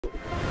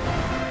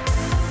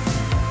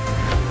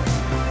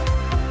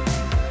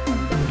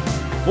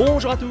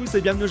Bonjour à tous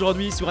et bienvenue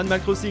aujourd'hui sur Animal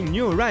Crossing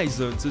New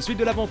Horizons, suite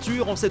de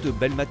l'aventure en cette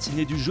belle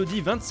matinée du jeudi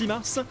 26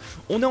 mars.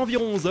 On est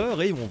environ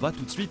 11h et on va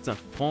tout de suite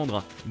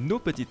prendre nos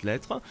petites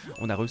lettres.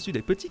 On a reçu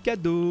des petits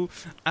cadeaux.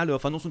 Alors,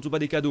 enfin non, ce ne sont pas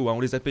des cadeaux, hein, on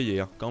les a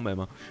payés quand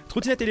même.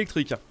 Trottinette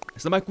électrique,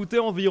 ça m'a coûté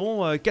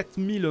environ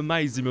 4000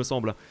 miles il me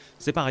semble,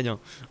 c'est pas rien.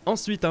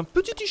 Ensuite, un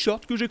petit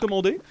t-shirt que j'ai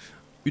commandé.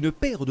 Une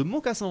paire de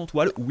mocassins en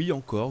toile, oui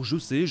encore, je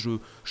sais, je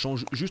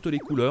change juste les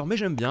couleurs, mais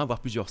j'aime bien avoir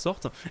plusieurs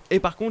sortes. Et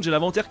par contre, j'ai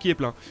l'inventaire qui est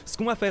plein. Ce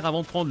qu'on va faire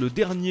avant de prendre le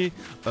dernier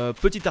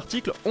petit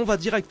article, on va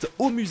direct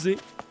au musée.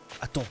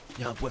 Attends,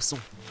 il y a un poisson.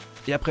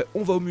 Et après,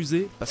 on va au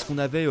musée, parce qu'on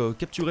avait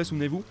capturé,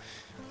 souvenez-vous,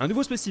 un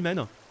nouveau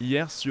spécimen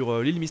hier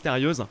sur l'île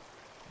mystérieuse.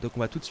 Donc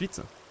on va tout de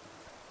suite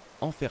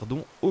en faire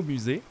don au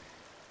musée.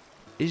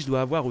 Et je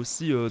dois avoir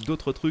aussi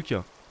d'autres trucs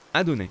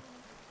à donner.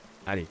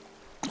 Allez.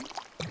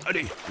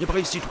 Allez, viens par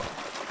ici, toi.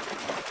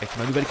 Avec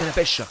ma nouvelle canne à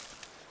pêche.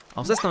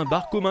 Alors ça c'est un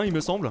bar commun il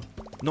me semble.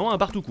 Non, un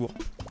bar tout court.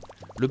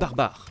 Le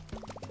barbare.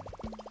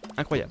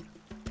 Incroyable.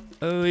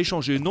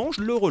 Échanger, non,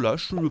 je le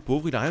relâche, le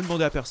pauvre, il a rien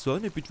demandé à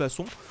personne. Et puis de toute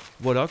façon,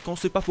 voilà, quand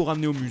c'est pas pour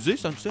ramener au musée,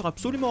 ça ne sert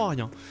absolument à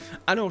rien.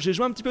 Alors j'ai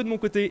joué un petit peu de mon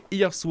côté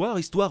hier soir,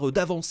 histoire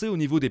d'avancer au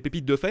niveau des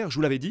pépites de fer, je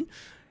vous l'avais dit.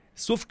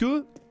 Sauf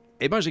que,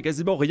 eh ben j'ai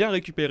quasiment rien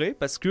récupéré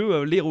parce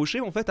que les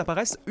rochers en fait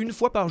apparaissent une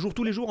fois par jour.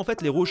 Tous les jours en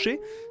fait les rochers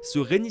se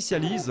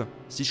réinitialisent,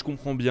 si je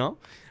comprends bien.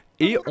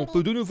 Et on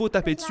peut de nouveau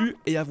taper dessus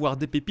et avoir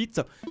des pépites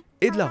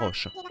et de la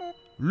roche.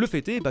 Le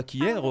fait est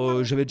qu'hier,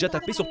 j'avais déjà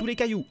tapé sur tous les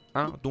cailloux.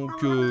 Hein, donc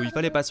il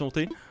fallait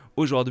patienter.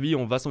 Aujourd'hui,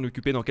 on va s'en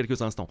occuper dans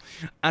quelques instants.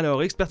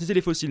 Alors, expertiser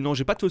les fossiles. Non,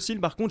 j'ai pas de fossiles,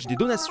 par contre, j'ai des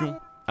donations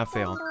à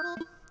faire.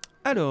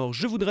 Alors,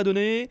 je voudrais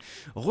donner...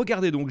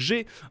 Regardez, donc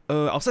j'ai...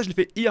 alors ça, je l'ai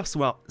fait hier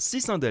soir.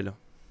 6 indels.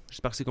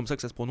 J'espère que c'est comme ça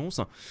que ça se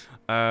prononce.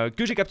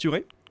 Que j'ai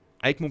capturé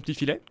avec mon petit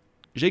filet.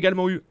 J'ai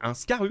également eu un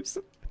scarus.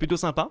 Plutôt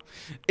sympa.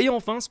 Et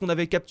enfin, ce qu'on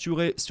avait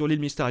capturé sur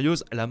l'île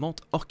mystérieuse, la menthe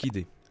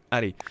orchidée.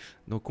 Allez,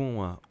 donc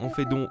on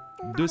fait don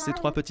de ces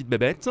 3 petites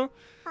bébêtes.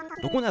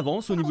 Donc on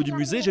avance au niveau du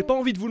musée. J'ai pas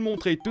envie de vous le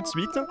montrer tout de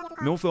suite,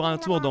 mais on fera un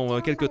tour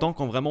dans quelques temps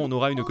quand vraiment on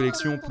aura une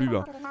collection plus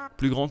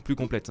grande, plus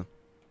complète.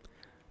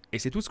 Et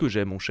c'est tout ce que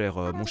j'ai, mon cher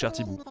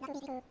Thibou.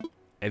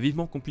 Et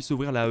vivement qu'on puisse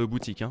ouvrir la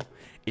boutique. Hein.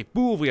 Et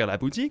pour ouvrir la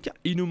boutique,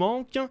 il nous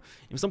manque...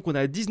 Il me semble qu'on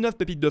a 19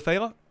 pépites de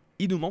fer.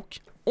 Il nous manque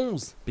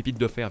 11 pépites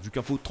de fer, vu qu'il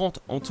en faut 30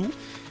 en tout.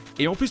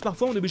 Et en plus,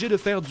 parfois, on est obligé de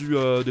faire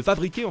de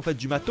fabriquer en fait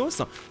du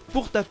matos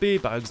pour taper,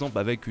 par exemple,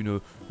 avec une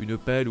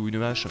pelle ou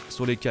une hache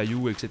sur les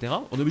cailloux, etc.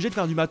 On est obligé de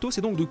faire du matos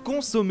et donc de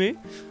consommer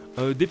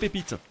des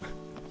pépites.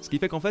 Ce qui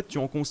fait qu'en fait, tu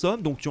en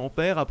consommes, donc tu en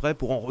perds après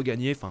pour en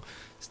regagner. Enfin,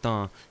 c'est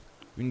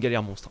une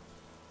galère monstre.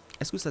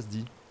 Est-ce que ça se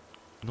dit?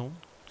 Non?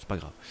 C'est pas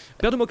grave.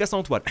 Paire de mocassins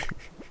en toile.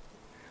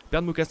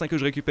 Paire de mocassins que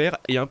je récupère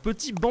et un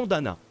petit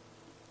bandana.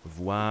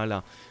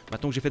 Voilà.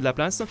 Maintenant que j'ai fait de la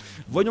place,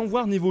 voyons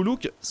voir niveau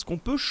look ce qu'on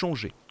peut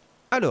changer.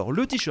 Alors,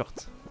 le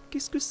t-shirt,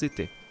 qu'est-ce que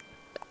c'était?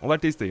 On va le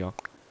tester, hein.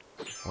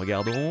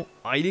 Regardons.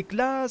 Ah, il est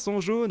classe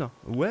en jaune.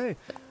 Ouais.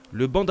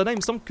 Le bandana, il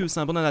me semble que c'est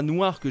un bandana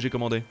noir que j'ai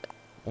commandé.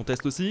 On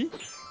teste aussi.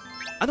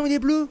 Ah non, il est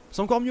bleu.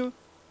 C'est encore mieux.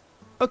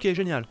 Ok,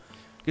 génial.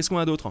 Qu'est-ce qu'on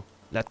a d'autre?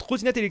 La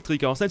trottinette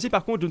électrique. Alors, celle-ci,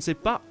 par contre, je ne sais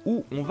pas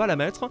où on va la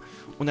mettre.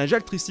 On a déjà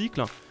le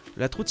tricycle.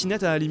 La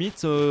trottinette, à la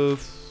limite...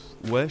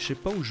 ouais, je sais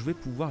pas où je vais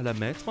pouvoir la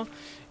mettre.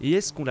 Et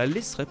est-ce qu'on la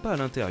laisserait pas à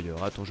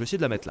l'intérieur? Attends, je vais essayer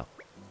de la mettre là.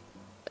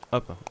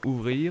 Hop,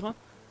 ouvrir.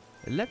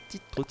 La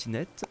petite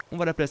trottinette, on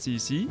va la placer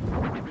ici.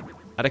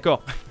 Ah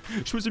d'accord,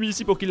 je me suis mis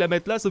ici pour qu'ils la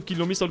mettent là, sauf qu'ils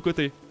l'ont mis sur le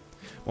côté.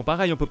 Bon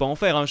pareil, on peut pas en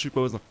faire, hein, je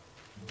suppose.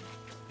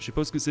 Je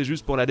suppose que c'est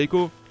juste pour la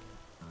déco.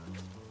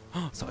 Oh,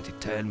 ça aurait été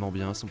tellement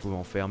bien si on pouvait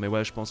en faire, mais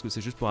ouais, je pense que c'est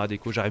juste pour la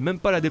déco. J'arrive même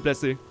pas à la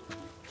déplacer.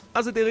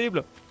 Ah, c'est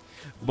terrible.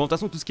 Bon, de toute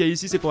façon, tout ce qu'il y a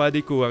ici, c'est pour la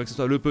déco, hein, que ce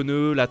soit le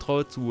pneu, la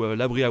trotte ou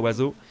l'abri à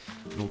oiseaux.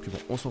 Donc bon,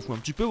 on s'en fout un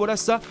petit peu. Voilà,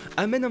 ça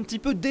amène un petit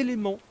peu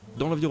d'éléments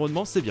dans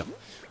l'environnement, c'est bien.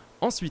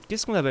 Ensuite,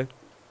 qu'est-ce qu'on avait?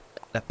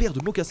 La paire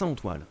de mocassins en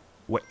toile.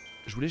 Ouais,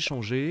 je voulais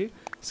changer.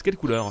 C'est quelle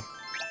couleur?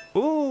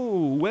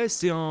 Oh, ouais,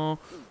 c'est un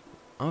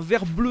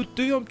vert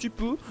bleuté un petit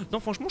peu. Non,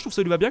 franchement, je trouve que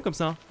ça lui va bien comme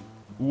ça.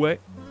 Ouais.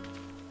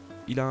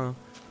 Il a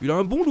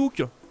un bon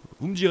look.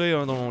 Vous me direz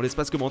hein, dans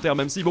l'espace commentaire,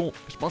 même si bon,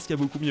 je pense qu'il y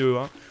a beaucoup mieux.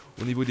 Hein.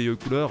 Au niveau des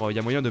couleurs, il y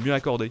a moyen de mieux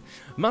accorder.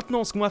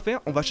 Maintenant, ce qu'on va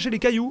faire, on va chercher les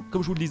cailloux,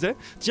 comme je vous le disais.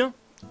 Tiens,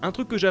 un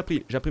truc que j'ai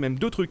appris. J'ai appris même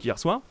 2 trucs hier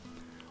soir.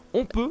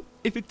 On peut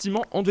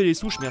effectivement enlever les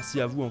souches. Merci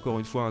à vous encore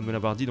une fois hein, de me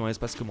l'avoir dit dans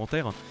l'espace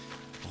commentaire.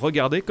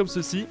 Regardez, comme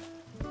ceci.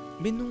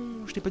 Mais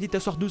non, je t'ai pas dit de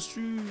t'asseoir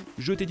dessus.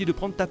 Je t'ai dit de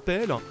prendre ta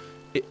pelle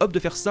et hop, de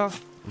faire ça.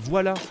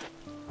 Voilà.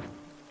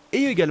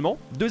 Et également,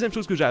 deuxième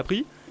chose que j'ai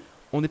appris,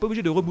 on n'est pas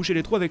obligé de reboucher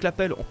les trous avec la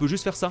pelle. On peut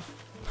juste faire ça.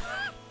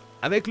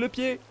 Avec le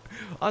pied.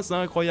 Ah, c'est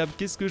incroyable.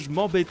 Qu'est-ce que je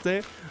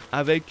m'embêtais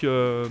avec...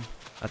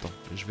 Attends,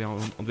 je vais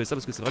enlever ça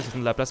parce que c'est vrai que ça prend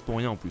de la place pour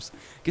rien en plus.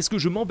 Qu'est-ce que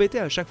je m'embêtais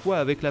à chaque fois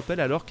avec la pelle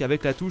alors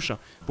qu'avec la touche,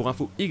 pour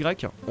info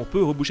Y, on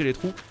peut reboucher les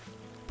trous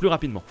plus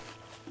rapidement.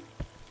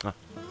 Ah,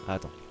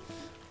 attends.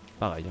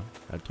 Pareil, hein.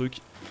 Là, le truc,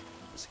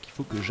 c'est qu'il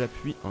faut que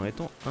j'appuie en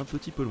étant un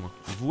petit peu loin.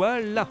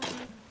 Voilà.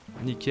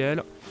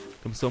 Nickel.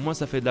 Comme ça au moins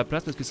ça fait de la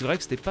place parce que c'est vrai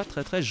que c'était pas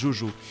très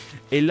jojo.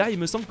 Et là il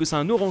me semble que c'est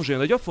un oranger.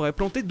 D'ailleurs il faudrait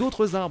planter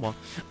d'autres arbres.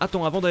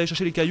 Attends, avant d'aller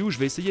chercher les cailloux, je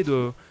vais essayer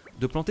de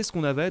planter ce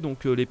qu'on avait.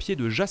 Donc les pieds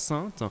de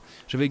jacinthe.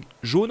 J'avais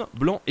jaune,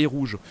 blanc et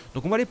rouge.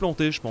 Donc on va les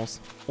planter je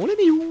pense. On les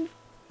met où?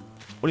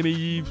 On les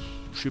met,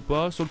 je sais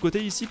pas, sur le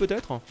côté ici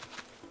peut-être?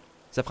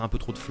 Ça ferait un peu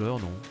trop de fleurs,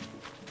 non?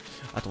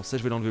 Attends, ça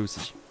je vais l'enlever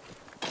aussi.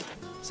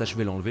 Ça je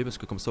vais l'enlever parce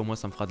que comme ça au moins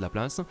ça me fera de la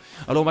place.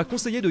 Alors on m'a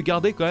conseillé de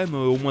garder quand même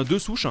au moins 2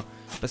 souches.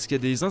 Parce qu'il y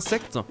a des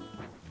insectes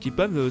qui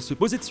peuvent se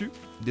poser dessus.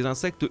 Des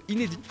insectes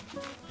inédits.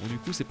 Donc du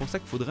coup c'est pour ça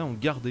qu'il faudrait en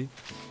garder.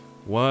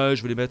 Ouais,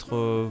 je vais les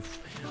mettre...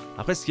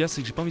 Après ce qu'il y a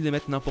c'est que j'ai pas envie de les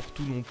mettre n'importe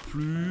où non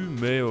plus.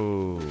 Mais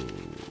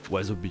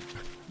ouais, zombie.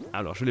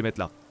 Alors je vais les mettre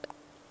là.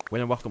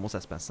 Voyons voir comment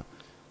ça se passe.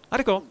 Ah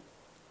d'accord.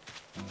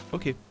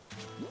 Ok.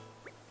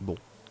 Bon.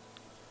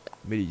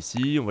 Mets-les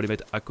ici, on va les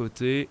mettre à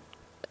côté.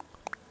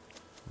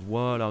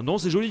 Voilà, non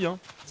c'est joli hein.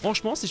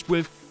 Franchement si je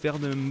pouvais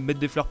mettre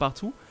des fleurs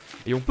partout.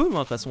 Et on peut, hein, de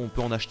toute façon on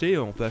peut en acheter.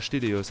 On peut acheter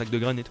des sacs de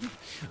graines et tout.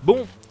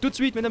 Bon, tout de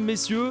suite mesdames,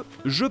 messieurs,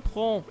 je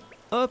prends,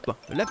 hop,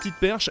 la petite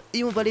perche.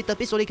 Et on va les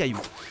taper sur les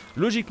cailloux.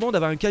 Logiquement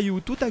d'avoir un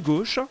caillou tout à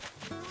gauche.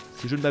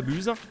 Si je ne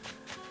m'abuse.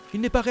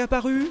 Il n'est pas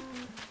réapparu.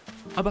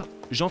 Ah bah,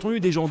 j'ai entendu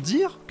des gens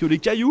dire que les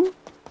cailloux,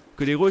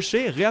 que les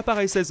rochers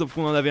réapparaissaient. Sauf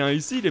qu'on en avait un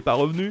ici, il n'est pas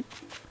revenu.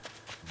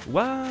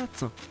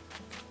 What?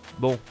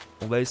 Bon,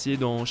 on va essayer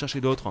d'en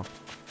chercher d'autres.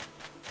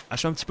 Ah, je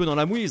suis un petit peu dans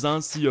la mouise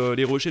hein, si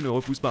les rochers ne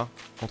repoussent pas,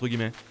 entre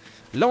guillemets.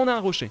 Là on a un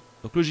rocher,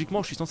 donc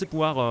logiquement je suis censé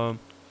pouvoir...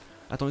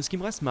 Attends, est-ce qu'il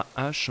me reste ma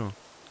hache?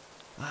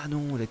 Ah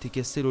non, elle a été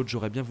cassée l'autre,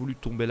 j'aurais bien voulu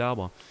tomber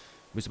l'arbre.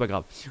 Mais c'est pas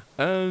grave.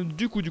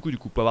 Du coup,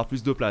 pour avoir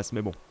plus de place,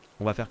 mais bon,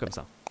 on va faire comme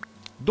ça.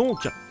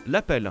 Donc,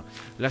 la pelle.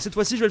 Là cette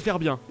fois-ci je vais le faire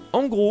bien.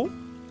 En gros,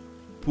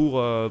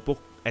 pour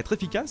être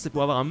efficace, c'est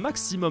pour avoir un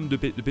maximum de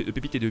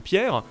pépites et de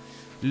pierres.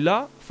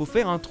 Là, faut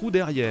faire un trou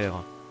derrière.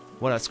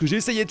 Voilà, ce que j'ai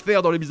essayé de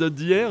faire dans l'épisode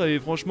d'hier et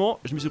franchement,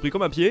 je me suis pris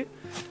comme un pied.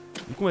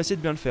 Donc on va essayer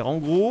de bien le faire. En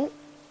gros,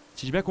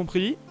 si j'ai bien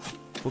compris,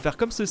 faut faire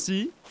comme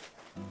ceci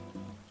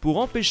pour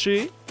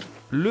empêcher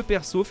le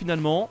perso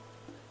finalement.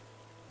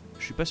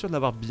 Je suis pas sûr de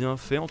l'avoir bien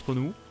fait entre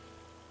nous,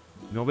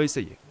 mais on va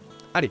essayer.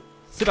 Allez,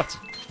 c'est parti.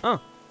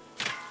 1,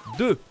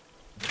 2,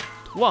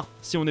 3,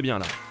 si on est bien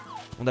là.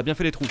 On a bien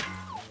fait les trous.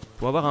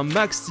 Pour avoir un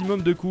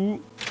maximum de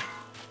coups.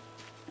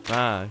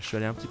 Ah, je suis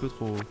allé un petit peu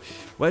trop...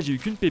 Ouais, j'ai eu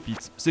qu'une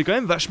pépite. C'est quand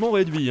même vachement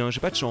réduit, hein. J'ai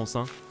pas de chance,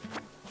 hein.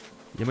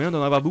 Il y a moyen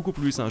d'en avoir beaucoup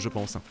plus, hein, je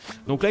pense.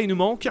 Donc là, il nous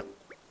manque...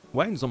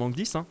 Ouais, il nous en manque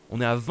 10, hein. On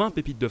est à 20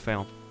 pépites de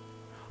fer.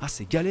 Ah,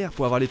 c'est galère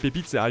pour avoir les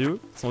pépites, sérieux.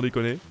 Sans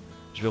déconner.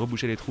 Je vais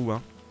reboucher les trous,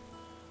 hein.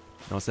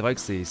 Non, c'est vrai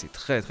que c'est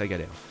très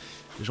galère.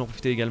 J'en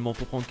profite également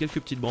pour prendre quelques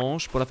petites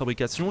branches pour la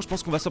fabrication. Je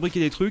pense qu'on va fabriquer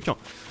des trucs.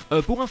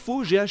 Pour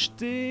info, j'ai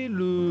acheté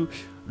le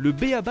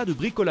B.A.B.A. de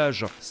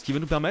bricolage. Ce qui va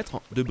nous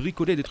permettre de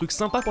bricoler des trucs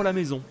sympas pour la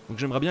maison. Donc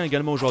j'aimerais bien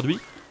également aujourd'hui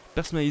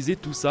personnaliser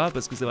tout ça.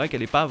 Parce que c'est vrai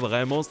qu'elle n'est pas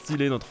vraiment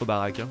stylée notre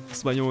baraque, hein.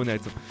 Soyons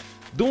honnêtes.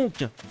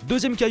 Donc,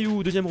 deuxième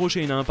caillou, deuxième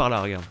rocher, il y en a un par là,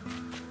 regarde.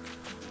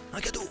 Un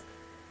cadeau.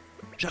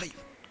 J'arrive.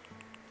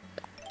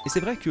 Et c'est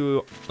vrai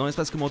que dans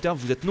l'espace commentaire,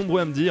 vous êtes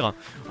nombreux à me dire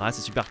ah,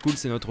 c'est super cool,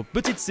 c'est notre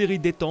petite série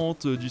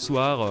détente du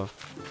soir,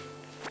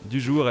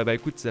 du jour. Et bah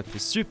écoute, ça fait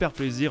super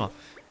plaisir.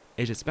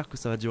 Et j'espère que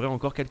ça va durer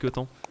encore quelques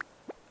temps.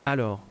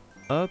 Alors,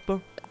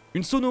 hop.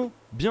 Une sono,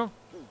 bien.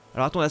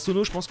 Alors attends, la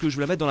sono, je pense que je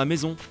vais la mettre dans la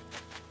maison.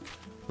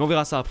 Mais on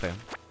verra ça après.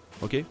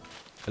 Ok.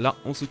 Là,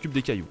 on s'occupe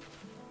des cailloux.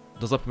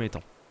 Dans un premier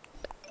temps.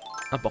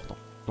 Important.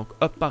 Donc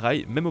hop,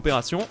 pareil, même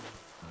opération.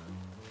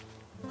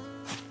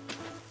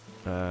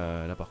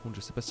 Là par contre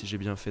je sais pas si j'ai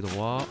bien fait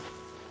droit.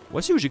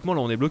 Ouais si logiquement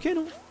là on est bloqué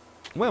non?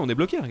 Ouais on est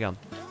bloqué regarde.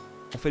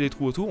 On fait les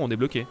trous autour, on est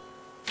bloqué.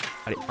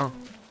 Allez 1.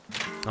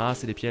 Ah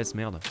c'est des pièces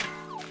merde.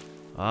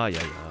 Aïe aïe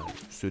aïe,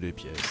 c'est des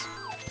pièces.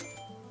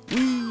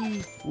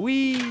 Oui,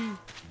 oui.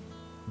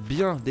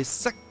 Bien, des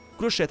sacs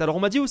clochettes. Alors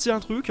on m'a dit aussi un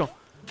truc.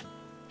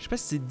 Je sais pas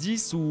si c'est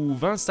 10 ou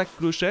 20 sacs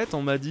clochettes.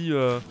 On m'a dit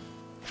je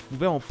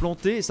pouvais en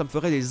planter et ça me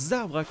ferait des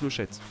arbres à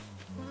clochettes.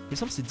 Il me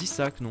semble que c'est 10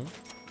 sacs non?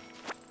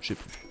 Je sais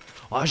plus.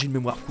 Ah, j'ai une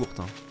mémoire courte,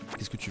 hein.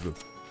 Qu'est-ce que tu veux?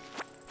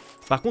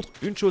 Par contre,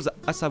 une chose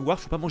à savoir,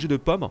 faut pas manger de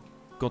pommes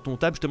quand on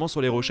tape justement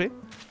sur les rochers,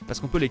 parce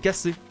qu'on peut les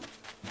casser.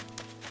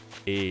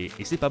 Et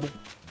c'est pas bon.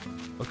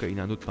 Ok, il y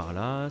en a un autre par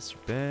là,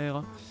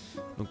 super.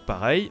 Donc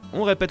pareil,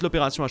 on répète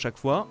l'opération à chaque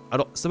fois.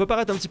 Alors, ça peut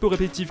paraître un petit peu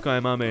répétitif quand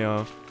même, hein, mais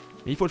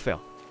il faut le faire.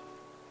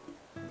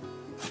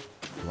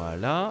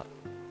 Voilà.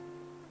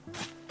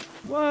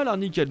 Voilà,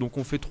 nickel. Donc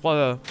on fait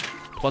 3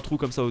 trous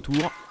comme ça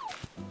autour.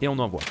 Et on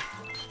envoie.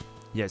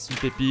 Yes, une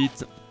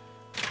pépite.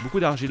 Beaucoup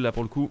d'argile là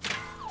pour le coup.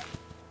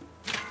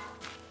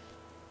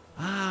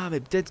 Ah mais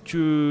peut-être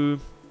que...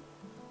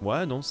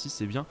 Ouais non si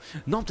c'est bien.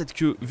 Non peut-être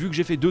que vu que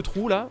j'ai fait 2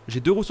 trous là, j'ai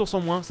 2 ressources en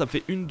moins. Ça me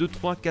fait 1, 2,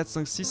 3, 4,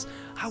 5, 6.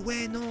 Ah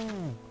ouais non.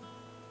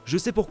 Je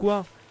sais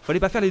pourquoi.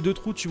 Fallait pas faire les 2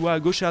 trous tu vois à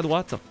gauche et à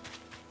droite.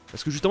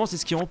 Parce que justement c'est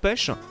ce qui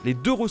empêche les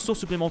 2 ressources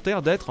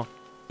supplémentaires d'être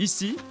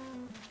ici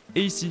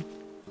et ici.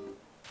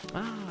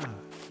 Ah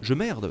je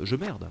merde.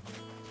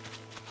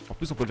 En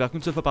plus on peut le faire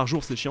qu'une seule fois par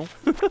jour, c'est chiant.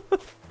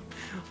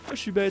 Ah je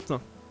suis bête.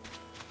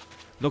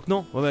 Donc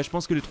non, ouais, je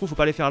pense que les trous faut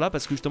pas les faire là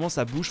parce que justement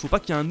ça bouge. Faut pas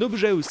qu'il y ait un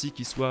objet aussi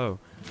qui soit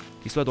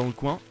dans le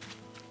coin.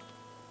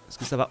 Parce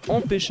que ça va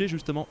empêcher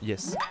justement.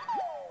 Yes.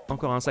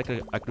 Encore un sac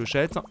à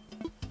clochettes.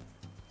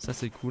 Ça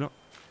c'est cool.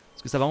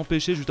 Parce que ça va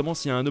empêcher justement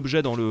s'il y a un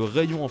objet dans le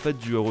rayon en fait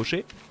du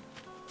rocher.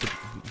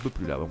 On peut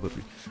plus là, on peut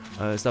plus.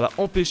 Ça va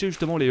empêcher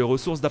justement les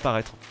ressources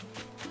d'apparaître.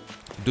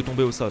 De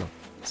tomber au sol.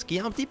 Ce qui est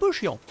un petit peu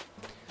chiant.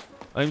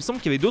 Il me semble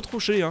qu'il y avait d'autres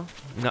rochers. Hein.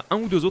 Il y en a un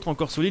ou deux autres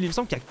encore sur l'île. Il me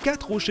semble qu'il y a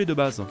 4 rochers de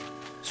base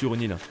sur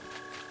une île.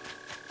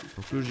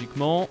 Donc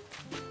logiquement...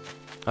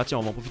 Ah tiens,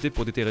 on va en profiter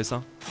pour déterrer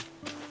ça.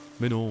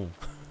 Mais non.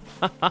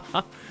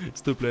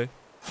 S'il te plaît.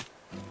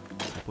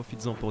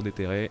 Profites-en pour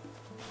déterrer.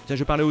 Tiens,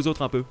 je vais parler aux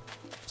autres un peu.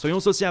 Soyons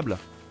sociables.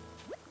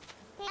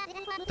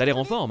 T'as l'air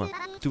en forme.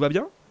 Tout va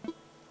bien?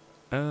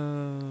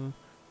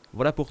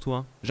 Voilà pour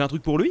toi. J'ai un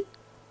truc pour lui?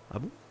 Ah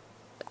bon?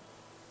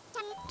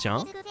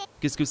 Tiens,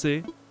 qu'est-ce que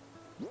c'est?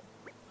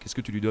 Qu'est-ce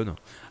que tu lui donnes?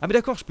 Ah mais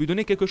d'accord, je peux lui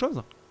donner quelque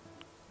chose?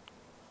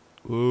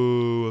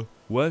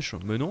 Wesh,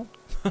 mais non.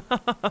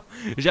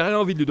 J'ai rien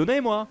envie de lui donner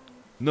moi.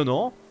 Non,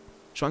 non.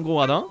 Je suis un gros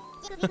radin.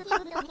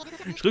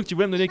 Je crois que tu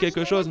voulais me donner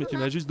quelque chose, mais tu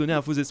m'as juste donné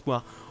un faux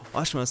espoir.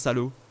 Ah, je suis un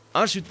salaud.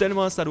 Ah, je suis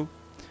tellement un salaud.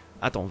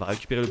 Attends, on va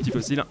récupérer le petit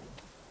fossile.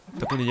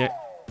 Tant qu'on y est.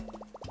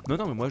 Non,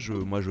 non, mais moi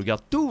je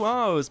garde tout,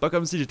 hein. C'est pas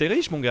comme si j'étais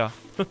riche, mon gars.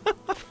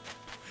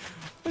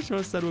 Je suis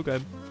un salaud quand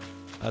même.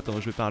 Attends,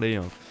 je vais parler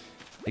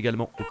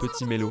également au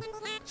petit mélo.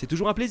 C'est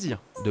toujours un plaisir.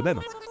 De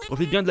même,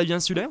 profite bien de la vie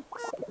insulaire.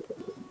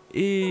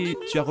 Et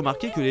tu as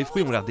remarqué que les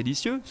fruits ont l'air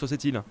délicieux sur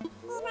cette île.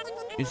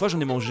 Une fois, j'en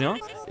ai mangé un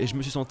et je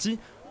me suis senti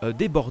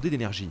débordé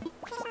d'énergie.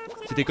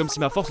 C'était comme si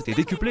ma force était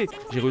décuplée.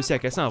 J'ai réussi à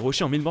casser un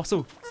rocher en 1000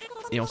 morceaux.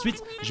 Et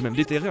ensuite, j'ai même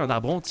déterré un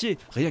arbre entier,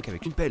 rien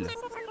qu'avec une pelle.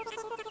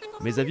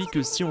 Mes avis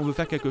que si on veut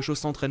faire quelque chose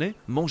sans traîner,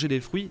 manger des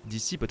fruits,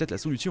 d'ici peut-être la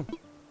solution.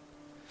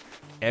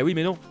 Eh oui,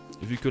 mais non.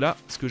 Vu que là,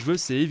 ce que je veux,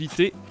 c'est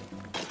éviter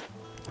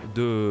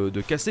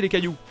de casser les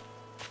cailloux.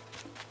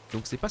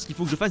 Donc c'est pas ce qu'il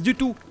faut que je fasse du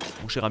tout,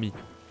 mon cher ami.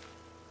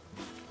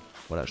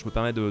 Voilà, je me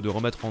permets de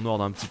remettre en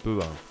ordre un petit peu.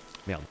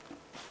 Merde.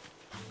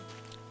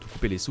 Tout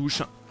couper les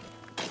souches.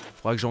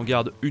 Faudra que j'en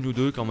garde une ou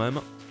deux quand même.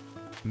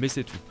 Mais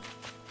c'est tout.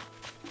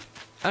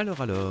 Alors,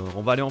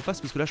 on va aller en face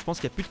parce que là je pense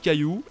qu'il n'y a plus de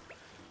cailloux.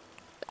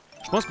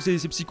 Je pense que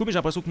c'est psycho, mais j'ai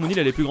l'impression que mon île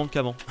elle est plus grande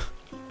qu'avant.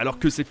 Alors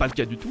que c'est pas le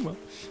cas du tout.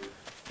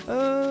 Il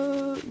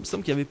me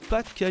semble qu'il n'y avait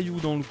pas de cailloux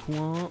dans le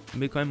coin.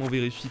 Mais quand même on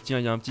vérifie. Tiens,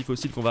 il y a un petit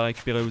fossile qu'on va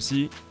récupérer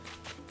aussi.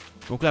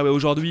 Donc là, ouais,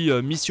 aujourd'hui,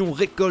 mission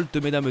récolte,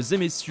 mesdames et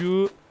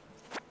messieurs.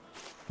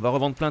 On va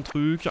revendre plein de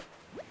trucs.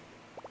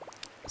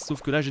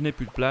 Sauf que là, je n'ai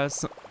plus de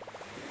place.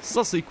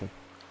 Ça, c'est con.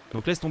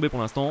 Donc laisse tomber pour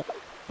l'instant.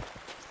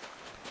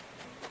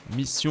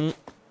 Mission,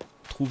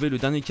 trouver le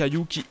dernier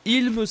caillou qui,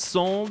 il me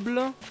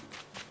semble,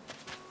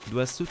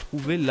 doit se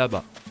trouver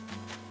là-bas.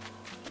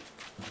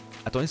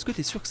 Attends, est-ce que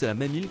t'es sûr que c'est la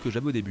même île que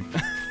j'avais au début?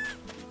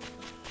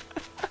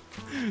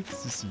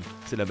 Si,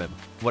 c'est la même.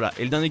 Voilà,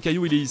 et le dernier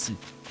caillou, il est ici.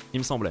 Il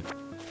me semblait.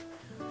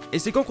 Et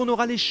c'est quand qu'on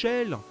aura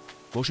l'échelle?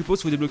 Bon, je suppose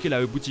qu'il faut débloquer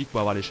la boutique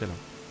pour avoir l'échelle.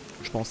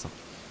 Je pense.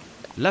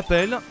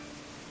 L'appel,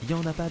 il n'y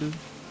en a pas deux.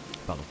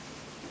 Pardon.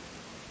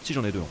 Si,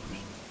 j'en ai deux en plus.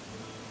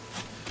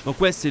 Donc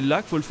ouais, c'est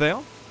là qu'il faut le faire.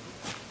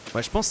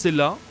 Ouais, je pense que c'est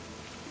là.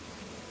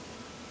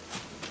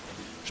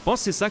 Je pense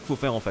que c'est ça qu'il faut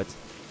faire en fait.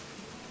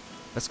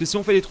 Parce que si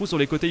on fait les trous sur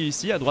les côtés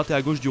ici, à droite et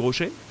à gauche du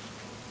rocher,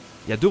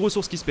 il y a deux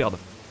ressources qui se perdent.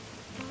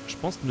 Je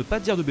pense ne pas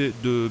dire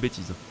de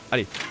bêtises.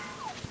 Allez.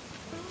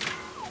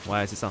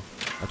 Ouais, c'est ça.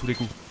 À tous les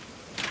coups.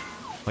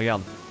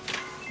 Regarde.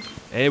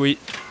 Eh oui.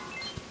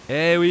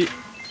 Eh oui.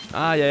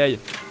 Aïe aïe aïe.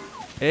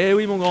 Eh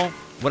oui mon grand.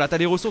 Voilà, t'as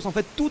les ressources en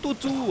fait tout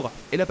autour.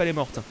 Et la pelle est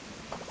morte.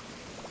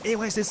 Et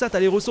ouais, c'est ça,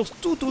 t'as les ressources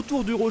tout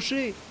autour du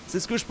rocher.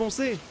 C'est ce que je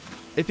pensais.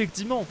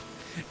 Effectivement.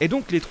 Et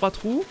donc les trois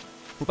trous,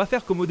 faut pas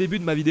faire comme au début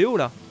de ma vidéo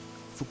là.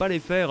 Faut pas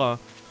les faire,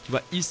 tu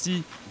vois,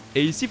 ici.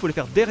 Et ici, faut les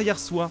faire derrière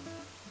soi.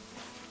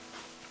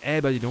 Eh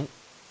bah dis donc.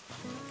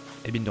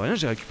 Et mine de rien,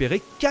 j'ai récupéré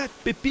 4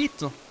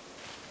 pépites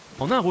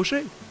en un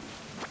rocher.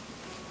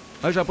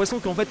 Ah, j'ai l'impression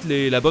qu'en fait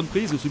la bonne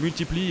prise se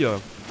multiplie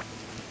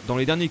dans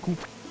les derniers coups.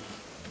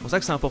 C'est pour ça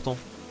que c'est important.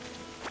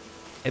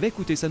 Eh ben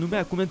écoutez, ça nous met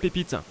à combien de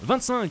pépites?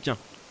 25.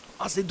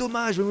 Ah, c'est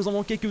dommage, il va nous en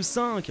manquer que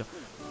 5.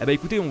 Eh ben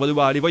écoutez, on va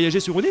devoir aller voyager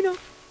sur une île.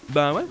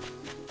 Bah ouais,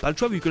 pas le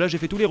choix vu que là j'ai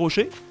fait tous les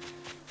rochers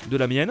de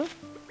la mienne.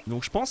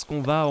 Donc je pense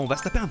qu'on va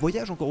se taper un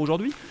voyage encore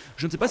aujourd'hui.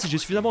 Je ne sais pas si j'ai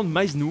suffisamment de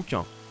maïs nook.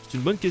 C'est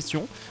une bonne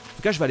question. En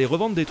tout cas, je vais aller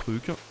revendre des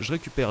trucs. Je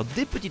récupère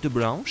des petites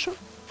blanches.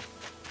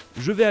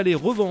 Je vais aller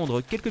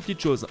revendre quelques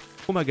petites choses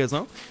au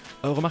magasin.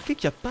 Remarquez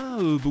qu'il n'y a pas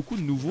beaucoup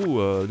de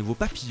nouveaux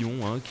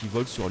papillons qui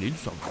volent sur l'île.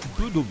 C'est un petit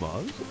peu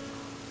dommage.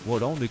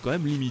 Voilà, on est quand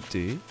même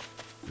limité.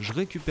 Je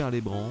récupère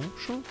les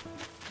branches.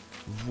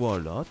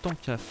 Voilà, tant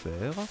qu'à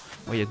faire.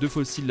 Il y a 2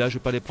 fossiles là, je vais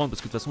pas les prendre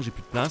parce que de toute façon j'ai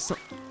plus de place.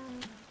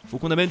 Faut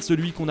qu'on amène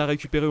celui qu'on a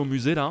récupéré au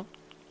musée là.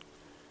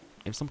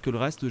 Il me semble que le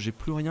reste, j'ai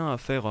plus rien à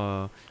faire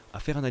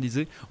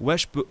analyser. Ouais,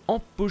 je peux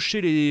empocher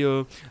les...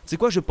 Tu sais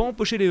quoi, je peux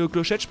empocher les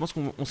clochettes. Je pense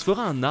qu'on se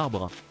fera un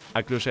arbre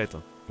à clochettes.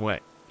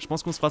 Ouais, je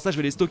pense qu'on se fera ça. Je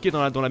vais les stocker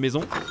dans la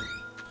maison.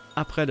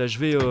 Après là, je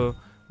vais...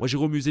 Ouais,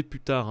 j'irai au musée plus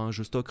tard.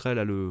 Je stockerai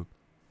là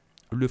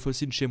le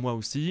fossile chez moi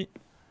aussi.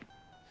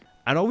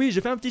 Alors oui,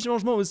 j'ai fait un petit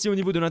changement aussi au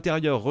niveau de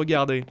l'intérieur,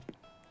 regardez.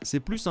 C'est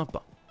plus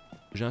sympa.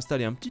 J'ai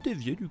installé un petit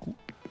évier du coup.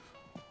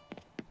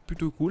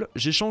 Plutôt cool.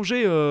 J'ai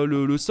changé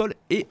le sol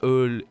et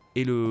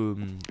le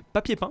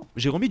papier peint.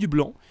 J'ai remis du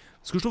blanc.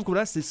 Parce que je trouve que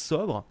là c'est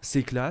sobre,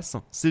 c'est classe,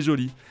 c'est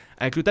joli.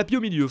 Avec le tapis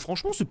au milieu,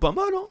 franchement c'est pas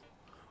mal hein.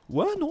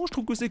 Ouais non, je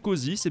trouve que c'est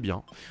cosy, c'est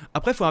bien.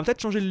 Après il faudra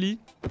peut-être changer le lit.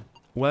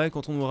 Ouais,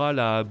 quand on aura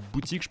la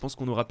boutique, je pense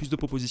qu'on aura plus de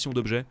propositions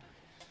d'objets.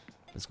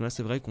 Parce que là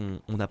c'est vrai qu'on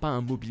n'a pas un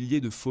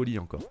mobilier de folie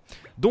encore.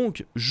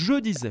 Donc je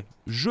disais,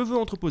 je veux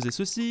entreposer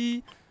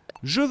ceci,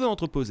 je veux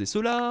entreposer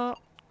cela,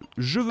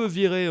 je veux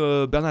virer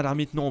Bernard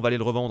l'ermite, non on va aller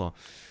le revendre.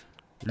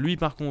 Lui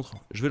par contre,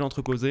 je vais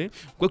l'entreposer.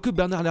 Quoique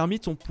Bernard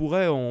l'ermite, on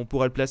pourrait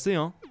le placer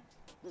hein.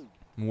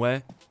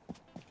 Ouais.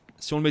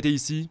 Si on le mettait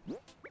ici.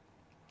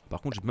 Par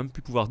contre, j'ai même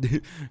plus pouvoir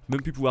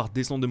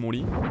descendre de mon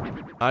lit.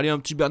 Allez, un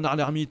petit Bernard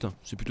l'ermite,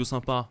 c'est plutôt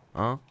sympa,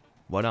 hein.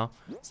 Voilà,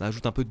 ça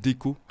ajoute un peu de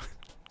déco.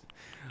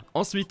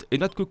 Ensuite, et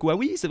notre coco. Ah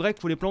oui, c'est vrai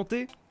qu'il faut les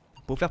planter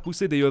pour faire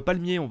pousser des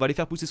palmiers. On va les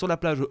faire pousser sur la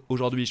plage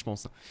aujourd'hui, je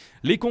pense.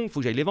 Les conques, faut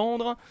que j'aille les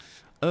vendre.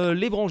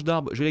 Les branches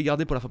d'arbres, je vais les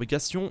garder pour la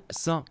fabrication.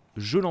 Ça,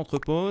 je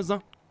l'entrepose.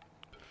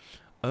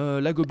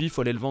 La gobi,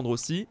 faut aller le vendre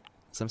aussi.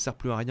 Ça me sert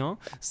plus à rien.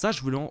 Ça,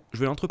 je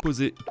vais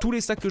l'entreposer. Tous les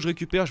sacs que je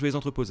récupère, je vais les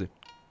entreposer.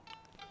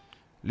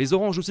 Les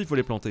oranges aussi, il faut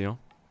les planter. Hein.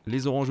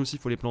 Les oranges aussi,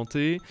 il faut les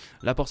planter.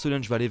 La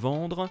porcelaine, je vais aller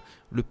vendre.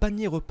 Le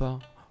panier repas.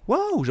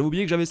 Waouh, j'avais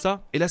oublié que j'avais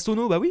ça. Et la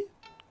sono, bah oui.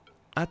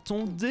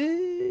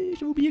 Attendez,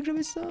 j'avais oublié que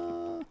j'avais ça.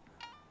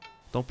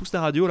 Attends, pousse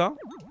la radio là,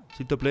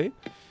 s'il te plaît.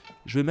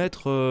 Je vais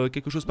mettre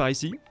quelque chose par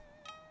ici.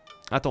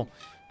 Attends,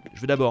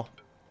 je vais d'abord.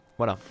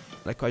 Voilà,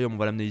 l'aquarium, on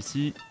va l'amener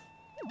ici.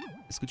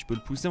 Est-ce que tu peux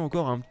le pousser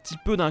encore un petit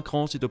peu d'un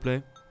cran, s'il te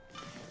plaît?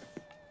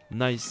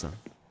 Nice.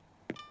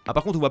 Ah,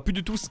 par contre, on voit plus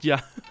du tout ce qu'il y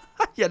a.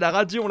 Il y a la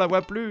radio, on la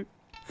voit plus.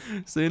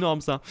 C'est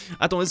énorme ça.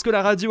 Attends, est-ce que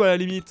la radio à la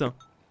limite,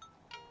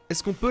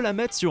 est-ce qu'on peut la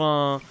mettre sur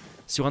un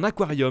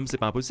aquarium? C'est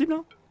pas impossible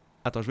hein.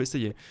 Attends, je vais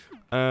essayer.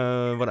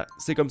 Voilà,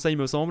 c'est comme ça il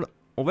me semble.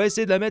 On va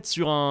essayer de la mettre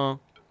sur un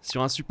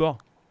support.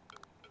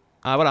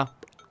 Ah voilà,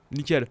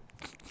 nickel.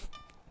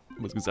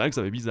 Parce que c'est vrai que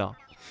ça fait bizarre.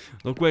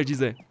 Donc ouais, je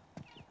disais.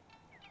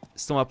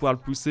 Ça on va pouvoir le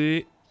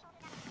pousser.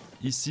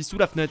 Ici, sous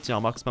la fenêtre, tiens,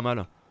 remarque, c'est pas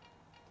mal.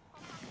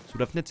 Sous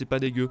la fenêtre, c'est pas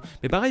dégueu.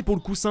 Mais pareil pour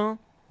le coussin.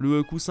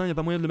 Le coussin, y a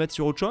pas moyen de le mettre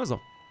sur autre chose?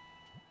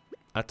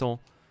 Attends.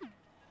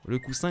 Le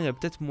coussin, y a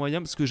peut-être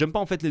moyen. Parce que j'aime pas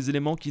en fait les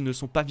éléments qui ne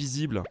sont pas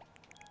visibles.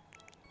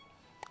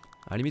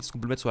 À la limite, est-ce qu'on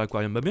peut le mettre sur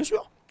l'aquarium? Bah, bien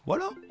sûr.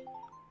 Voilà.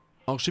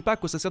 Alors, je sais pas à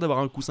quoi ça sert d'avoir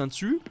un coussin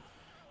dessus.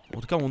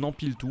 En tout cas, on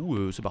empile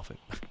tout. C'est parfait.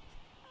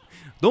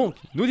 Donc,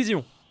 nous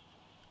disions.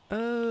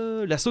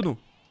 La sono.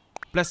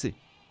 Placée.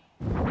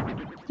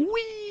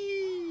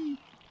 Oui.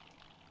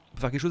 On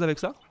peut faire quelque chose avec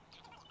ça?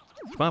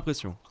 J'ai pas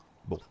l'impression.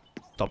 Bon,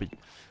 tant pis.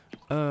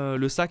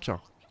 Le sac.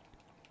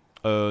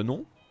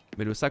 Non.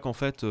 Mais le sac, en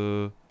fait,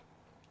 je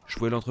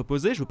voulais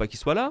l'entreposer. Je veux pas qu'il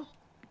soit là.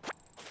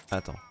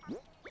 Attends.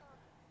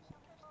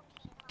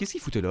 Qu'est-ce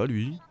qu'il foutait là,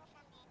 lui?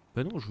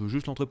 Bah non, je veux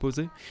juste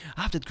l'entreposer.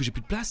 Ah, peut-être que j'ai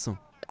plus de place.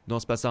 Non,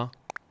 c'est pas ça.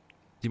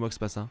 Dis-moi que c'est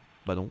pas ça.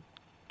 Bah non.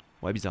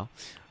 Ouais, bizarre.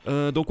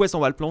 Donc ouais, ça,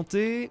 on va le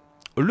planter.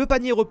 Le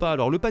panier repas.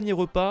 Alors, le panier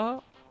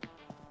repas...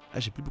 Ah,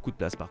 j'ai plus beaucoup de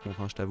place, par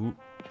contre, hein, je t'avoue.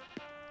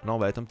 Là, on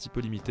va être un petit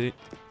peu limité.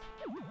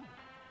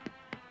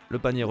 Le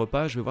panier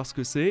repas, je vais voir ce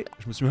que c'est.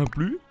 Je me souviens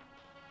plus.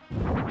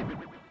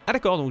 Ah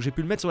d'accord, donc j'ai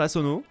pu le mettre sur la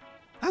sono.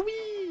 Ah oui,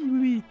 oui,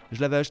 oui. Je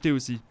l'avais acheté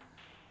aussi.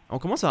 On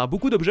commence à avoir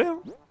beaucoup d'objets, hein.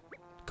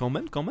 Quand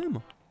même, quand même.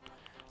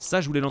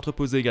 Ça, je voulais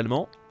l'entreposer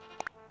également.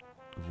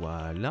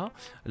 Voilà.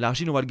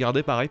 L'argile, on va le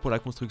garder pareil pour la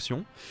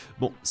construction.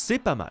 Bon, c'est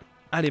pas mal.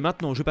 Allez,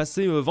 maintenant, je vais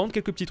passer vendre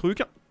quelques petits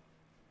trucs.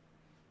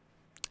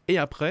 Et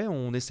après,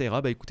 on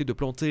essaiera, bah écoutez, de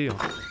planter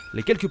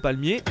les quelques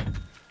palmiers.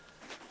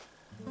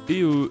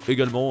 Et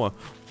également...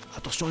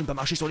 attention de ne pas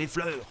marcher sur les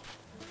fleurs.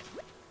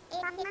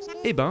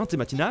 Eh ben, t'es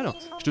matinal.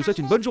 Je te souhaite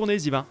une bonne journée,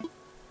 Ziva.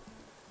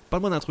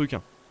 Parle-moi d'un truc.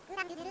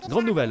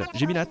 Grande nouvelle,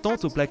 j'ai mis la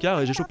tente au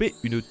placard et j'ai chopé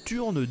une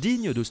turne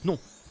digne de ce nom.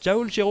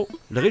 Ciao le chéro,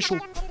 le réchaud.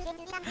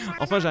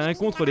 Enfin, j'ai rien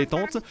contre les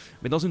tentes,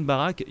 mais dans une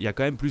baraque, il y a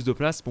quand même plus de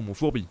place pour mon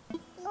fourbi.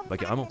 Bah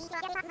carrément.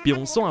 Puis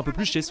on se sent un peu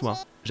plus chez soi.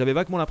 J'avais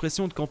vaguement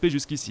l'impression de camper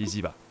jusqu'ici,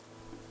 Ziva.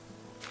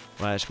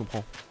 Ouais, je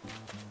comprends.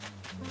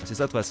 C'est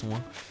ça de toute façon.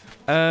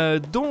 Hein.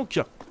 Donc...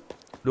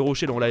 Le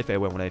rocher, là, on l'avait fait,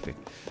 ouais, on l'avait fait.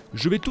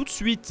 Je vais tout de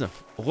suite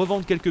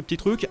revendre quelques petits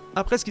trucs.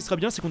 Après, ce qui sera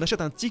bien, c'est qu'on achète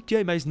un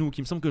ticket MySnook.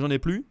 Il me semble que j'en ai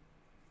plus.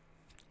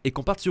 Et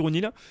qu'on parte sur une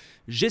île.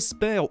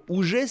 J'espère,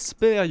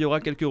 il y aura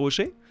quelques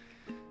rochers.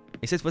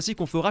 Et cette fois-ci,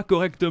 qu'on fera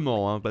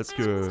correctement. Hein, parce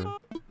que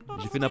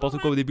j'ai fait n'importe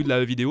quoi au début de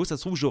la vidéo. Ça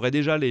se trouve, j'aurai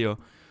déjà les...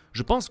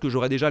 je pense que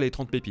j'aurai déjà les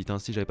 30 pépites, hein,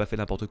 si j'avais pas fait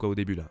n'importe quoi au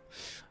début, là.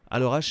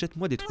 Alors,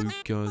 achète-moi des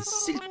trucs,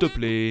 s'il te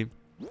plaît.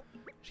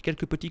 J'ai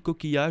quelques petits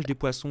coquillages, des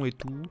poissons et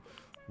tout.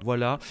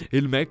 Voilà,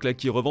 et le mec là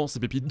qui revend ses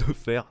pépites de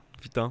fer.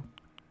 Putain,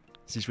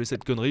 si je fais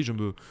cette connerie, je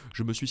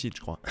me suicide, je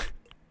crois.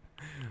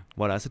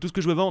 Voilà, c'est tout ce que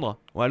je veux vendre.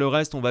 Ouais, le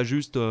reste, on va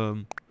juste...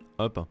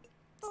 hop.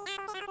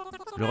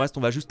 Le reste,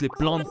 on va juste les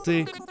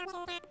planter.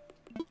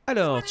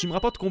 Alors, tu me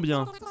rapportes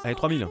combien? Allez,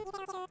 3000.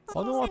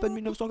 Oh non, à peine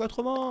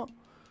 1980.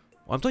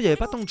 En même temps, il n'y avait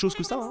pas tant de choses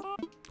que ça. Hein.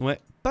 Ouais,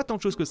 pas tant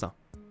de choses que ça.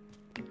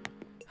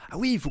 Ah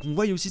oui, il faut qu'on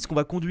voie aussi ce qu'on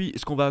va conduire,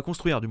 ce qu'on va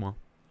construire du moins.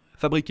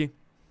 Fabriquer,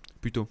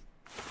 plutôt.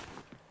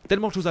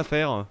 Tellement de choses à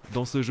faire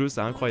dans ce jeu,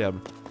 c'est incroyable.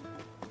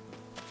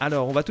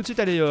 Alors, on va tout de suite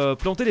aller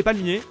planter les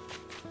palmiers,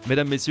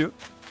 mesdames, messieurs.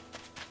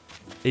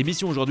 Et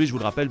mission aujourd'hui, je vous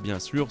le rappelle, bien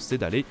sûr, c'est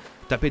d'aller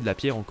taper de la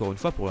pierre encore une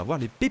fois pour avoir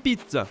les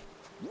pépites.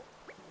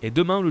 Et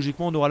demain,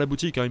 logiquement, on aura la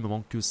boutique. Hein. Il me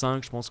manque que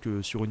 5. Je pense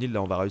que sur une île,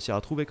 là, on va réussir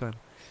à trouver quand même.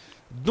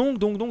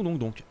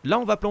 Donc. Là,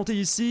 on va planter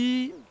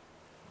ici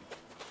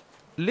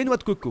les noix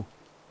de coco.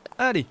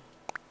 Allez.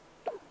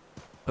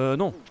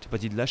 Non, je t'ai pas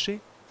dit de lâcher.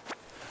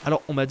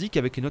 Alors, on m'a dit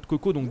qu'avec les noix de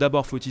coco, donc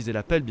d'abord, faut utiliser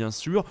la pelle, bien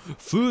sûr.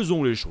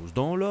 Faisons les choses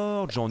dans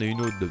l'ordre. J'en ai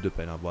une autre de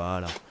pelle, hein,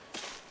 voilà.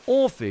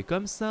 On fait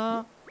comme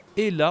ça.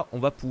 Et là, on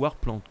va pouvoir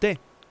planter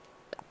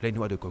les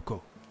noix de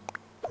coco.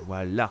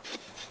 Voilà.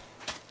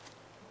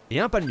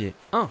 Et un palmier.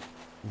 Un.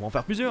 On va en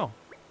faire plusieurs.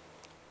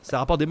 Ça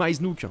rapporte des maïs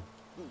nook.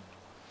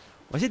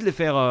 On va essayer de les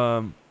faire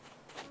à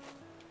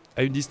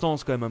une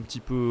distance quand même un petit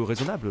peu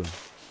raisonnable.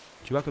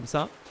 Tu vois, comme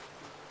ça.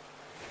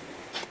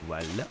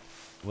 Voilà.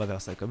 On va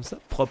faire ça comme ça,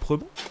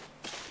 proprement.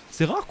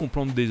 C'est rare qu'on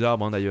plante des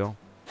arbres, hein, d'ailleurs.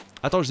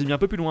 Attends, je les ai mis un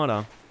peu plus loin,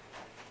 là.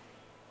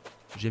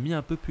 J'ai mis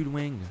un peu plus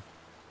loin.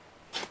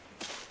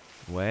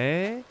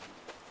 Ouais.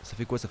 Ça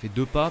fait quoi? Ça fait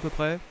 2 pas, à peu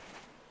près.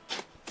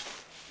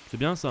 C'est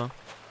bien, ça.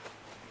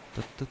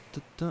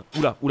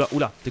 Oula.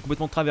 T'es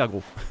complètement de travers,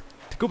 gros.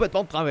 T'es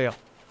complètement de travers.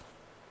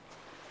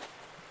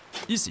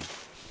 Ici.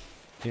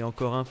 Et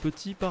encore un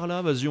petit par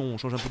là. Vas-y, on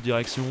change un peu de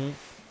direction.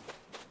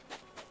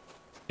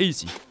 Et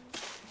ici.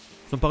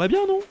 Ça me paraît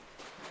bien, non?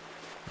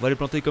 On va les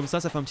planter comme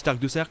ça fait un petit arc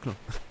de cercle.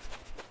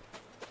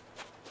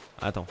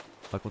 Attends,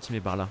 on va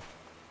continuer par là.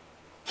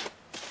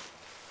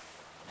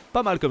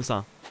 Pas mal comme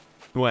ça.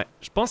 Ouais,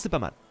 je pense que c'est pas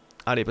mal.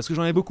 Allez, parce que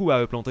j'en ai beaucoup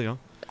à planter. Hein.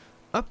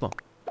 Hop.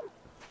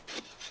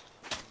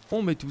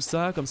 On met tout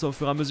ça, comme ça au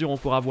fur et à mesure on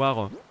pourra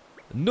voir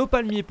nos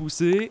palmiers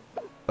pousser.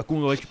 Qu'on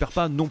ne récupère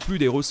pas non plus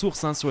des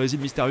ressources hein, sur les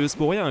îles mystérieuses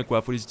pour rien,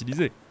 quoi. Faut les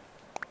utiliser.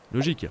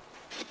 Logique.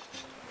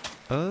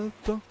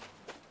 Hop.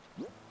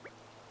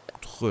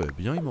 Très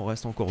bien, il m'en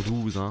reste encore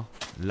 12. Hein.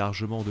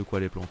 Largement de quoi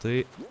les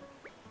planter.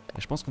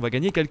 Et je pense qu'on va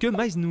gagner quelques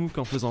maïs nook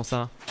en faisant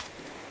ça.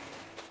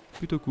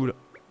 Plutôt cool.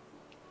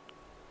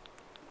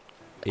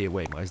 Et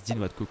ouais, il me reste 10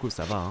 noix de coco,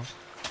 ça va. Hein.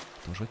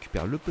 Attends, je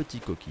récupère le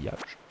petit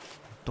coquillage.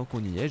 Tant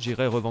qu'on y est,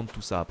 j'irai revendre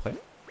tout ça après.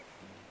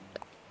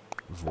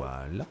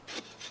 Voilà.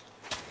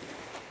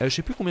 Je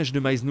sais plus combien j'ai de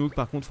maïs nook,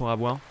 par contre, faudra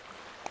voir.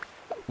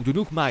 Ou de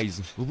nook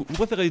maïs. Vous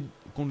préférez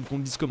qu'on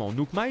le dise comment?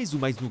 Nook maïs ou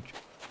maïs nook?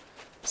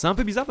 C'est un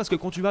peu bizarre parce que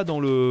quand tu vas dans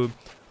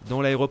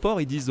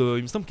l'aéroport, ils disent,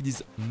 il me semble qu'ils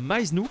disent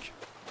maïs nook,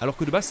 alors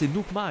que de base c'est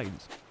nook maïs.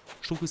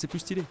 Je trouve que c'est plus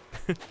stylé.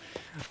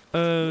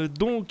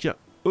 Donc,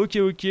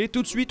 ok.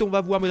 Tout de suite, on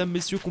va voir, mesdames,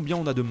 messieurs, combien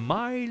on a de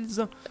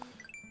miles.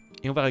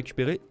 Et on va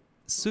récupérer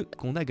ce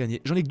qu'on a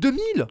gagné. J'en ai que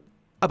 2000.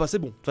 Ah bah c'est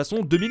bon. De toute façon,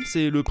 2000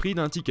 c'est le prix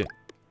d'un ticket.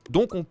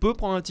 Donc on peut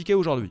prendre un ticket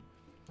aujourd'hui.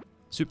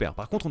 Super.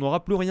 Par contre, on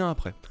n'aura plus rien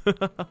après.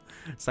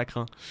 Ça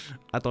craint.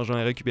 Attends, j'en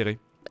ai récupéré.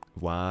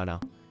 Voilà.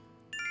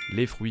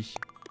 Les fruits.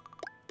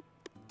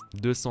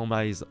 200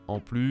 miles en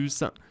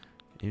plus.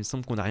 Et il me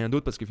semble qu'on n'a rien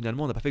d'autre parce que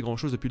finalement, on n'a pas fait grand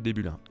chose depuis le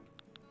début là.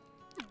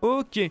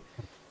 Ok.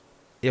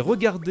 Et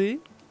regardez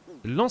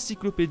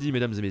l'encyclopédie,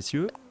 mesdames et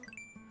messieurs.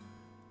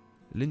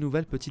 Les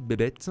nouvelles petites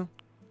bébêtes.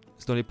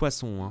 C'est dans les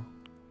poissons, hein,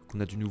 qu'on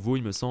a du nouveau,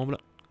 il me semble.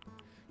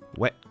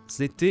 Ouais,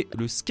 c'était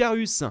le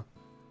Scarus.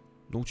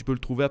 Donc tu peux le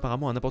trouver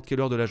apparemment à n'importe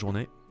quelle heure de la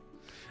journée.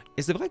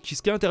 Et c'est vrai que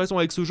ce qui est intéressant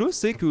avec ce jeu,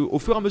 c'est qu'au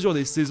fur et à mesure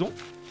des saisons,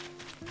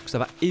 que ça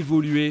va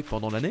évoluer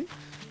pendant l'année,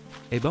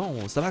 et ben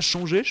ça va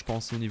changer, je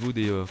pense, au niveau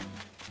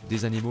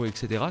des animaux,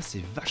 etc.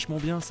 C'est vachement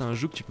bien, c'est un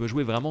jeu que tu peux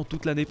jouer vraiment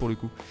toute l'année pour le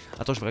coup.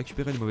 Attends, je vais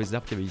récupérer les mauvaises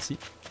herbes qu'il y avait ici.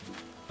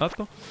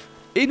 Hop.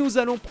 Et nous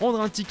allons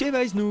prendre un ticket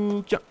Maïs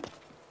Nook.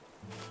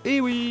 Et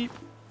oui.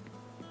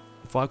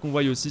 Il faudra qu'on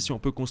voie aussi si on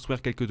peut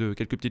construire quelques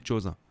petites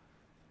choses.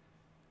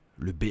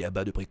 Le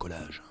b.a.-ba de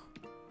bricolage.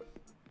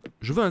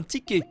 Je veux un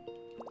ticket.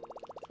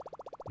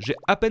 J'ai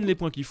à peine les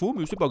points qu'il faut,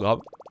 mais c'est pas grave.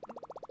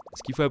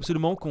 Parce qu'il faut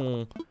absolument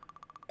qu'on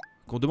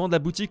demande la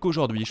boutique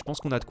aujourd'hui. Je pense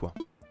qu'on a de quoi.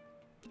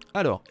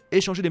 Alors,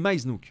 échanger les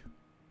Maïs Nook.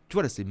 Tu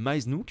vois là, c'est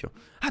Maïs Nook.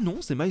 Ah non,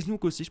 c'est Maïs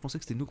Nook aussi. Je pensais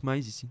que c'était Nook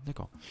Maïs ici.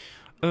 D'accord.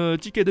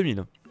 Ticket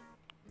 2000.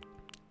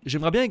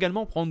 J'aimerais bien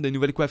également prendre des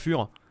nouvelles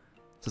coiffures.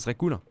 Ça serait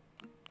cool.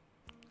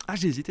 Ah,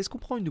 j'ai hésité. Est-ce qu'on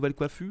prend une nouvelle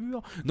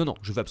coiffure? Non,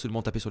 je veux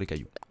absolument taper sur les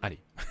cailloux. Allez.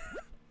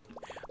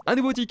 Un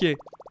nouveau ticket.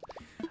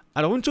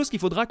 Alors, une chose qu'il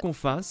faudra qu'on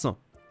fasse,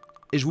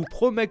 et je vous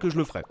promets que je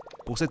le ferai,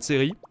 pour cette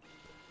série,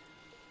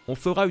 on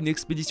fera une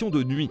expédition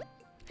de nuit.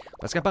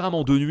 Parce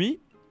qu'apparemment, de nuit,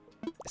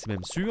 c'est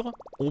même sûr,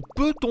 on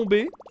peut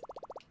tomber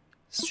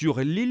sur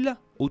l'île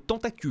aux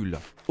tentacules.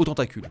 Aux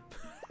tentacules.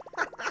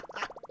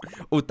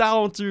 Aux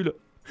tarentules.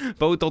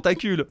 Pas aux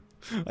tentacules.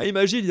 Ah,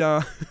 imagine, il y a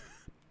un...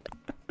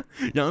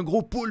 il y a un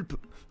gros poulpe.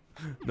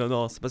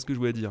 Non, c'est pas ce que je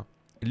voulais dire.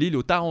 L'île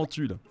aux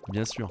tarentules,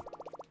 bien sûr.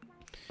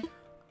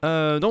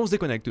 Non, on se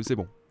déconnecte, c'est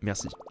bon.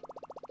 Merci.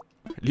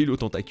 L'île aux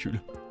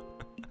tentacules.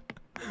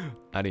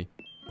 Allez.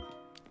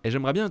 Et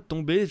j'aimerais bien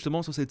tomber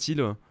justement sur cette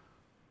île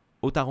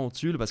aux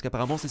tarentules parce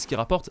qu'apparemment c'est ce qui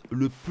rapporte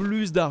le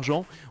plus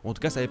d'argent. En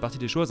tout cas ça fait partie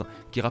des choses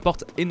qui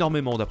rapportent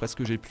énormément d'après ce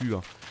que j'ai pu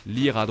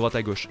lire à droite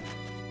à gauche.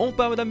 On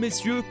part mesdames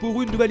messieurs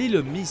pour une nouvelle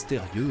île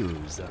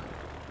mystérieuse.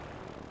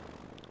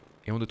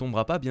 Et on ne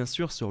tombera pas bien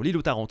sûr sur l'île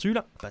aux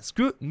tarentules parce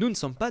que nous ne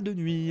sommes pas de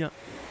nuit.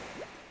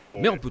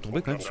 Mais on peut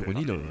tomber quand même sur une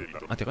île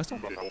intéressante,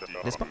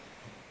 n'est-ce pas?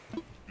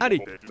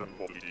 Allez,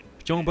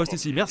 tiens on poste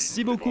ici,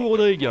 merci beaucoup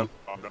Rodrigue.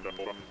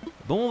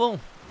 Bon.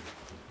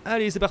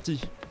 Allez c'est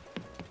parti.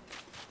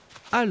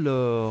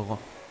 Alors,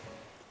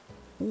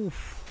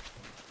 ouf,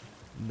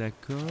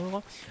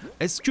 d'accord.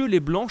 Est-ce que les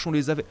blanches on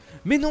les avait...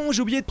 Mais non,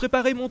 j'ai oublié de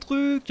préparer mon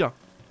truc.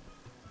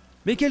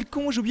 Mais quel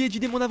con, j'ai oublié de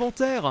vider mon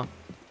inventaire.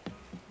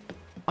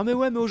 Ah mais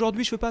ouais, mais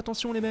aujourd'hui je fais pas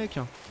attention les mecs.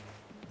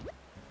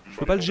 Je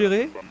peux pas le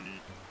gérer.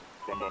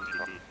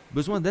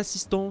 Besoin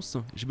d'assistance,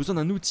 j'ai besoin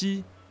d'un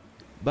outil.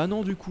 Bah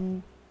non du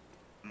coup.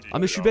 Ah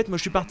mais je suis bête, moi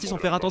je suis parti sans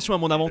faire attention à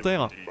mon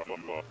inventaire.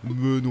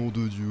 Mais nom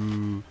de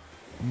Dieu.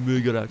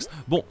 Mais Galax.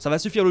 Bon, ça va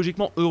suffire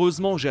logiquement.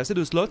 Heureusement, j'ai assez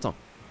de slots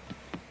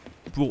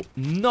pour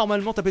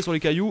normalement taper sur les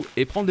cailloux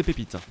et prendre des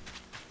pépites.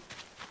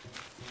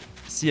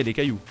 Si, il y a des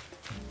cailloux.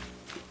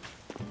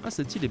 Ah,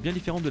 cette île est bien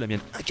différente de la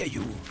mienne. Un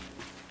caillou.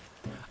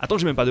 Attends,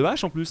 j'ai même pas de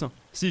hache en plus.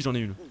 Si, j'en ai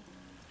une.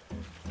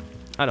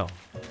 Alors,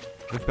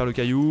 je récupère le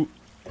caillou.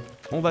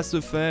 On va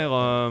se faire...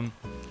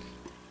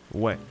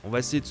 Ouais, on va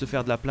essayer de se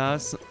faire de la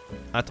place.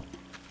 Attends.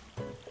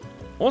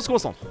 On se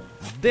concentre.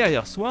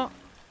 Derrière soi...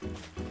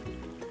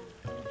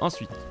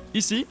 Ensuite,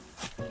 ici.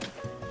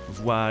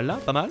 Voilà,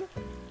 pas mal.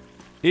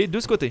 Et de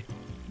ce côté.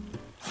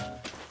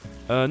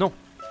 Non.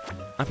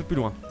 Un peu plus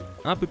loin.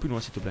 Un peu plus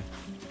loin, s'il te plaît.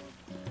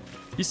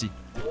 Ici.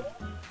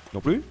 Non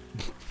plus.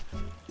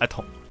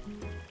 Attends.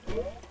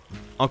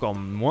 Encore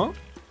moins.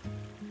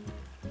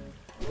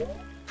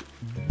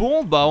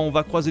 Bon, bah, on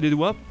va croiser les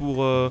doigts pour...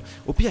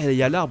 Au pire, il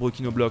y a l'arbre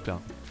qui nous bloque, là.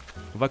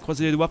 On va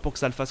croiser les doigts pour que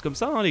ça le fasse comme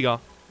ça, hein, les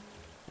gars.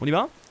 On y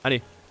va?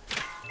 Allez.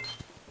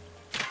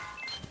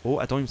 Oh,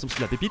 attends, il me semble que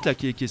c'est la pépite là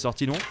qui est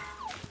sortie, non?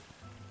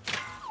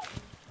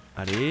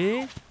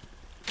 Allez.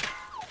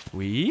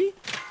 Oui.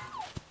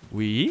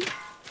 Oui.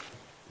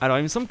 Alors,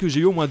 il me semble que j'ai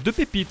eu au moins 2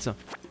 pépites.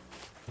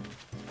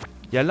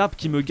 Il y a l'arbre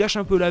qui me gâche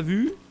un peu la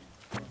vue.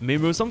 Mais il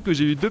me semble que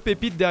j'ai eu 2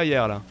 pépites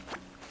derrière là.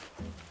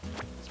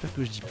 J'espère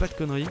que je dis pas de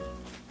conneries.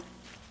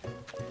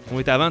 On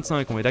était à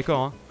 25, on est d'accord,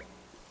 hein?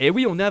 Et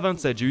oui, on est à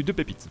 27, j'ai eu 2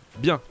 pépites.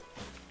 Bien.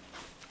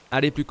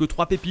 Allez, plus que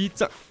 3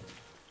 pépites.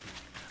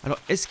 Alors,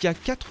 est-ce qu'il y a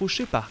 4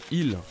 rochers par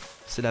île?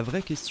 C'est la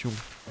vraie question.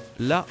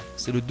 Là,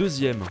 c'est le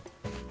deuxième.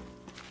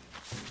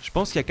 Je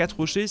pense qu'il y a 4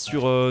 rochers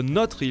sur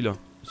notre île.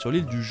 Sur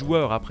l'île du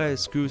joueur. Après,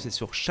 est-ce que c'est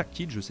sur chaque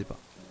île? Je sais pas.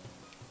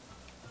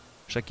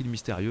 Chaque île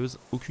mystérieuse,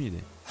 aucune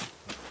idée.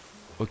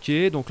 Ok,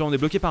 donc là, on est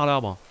bloqué par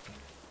l'arbre.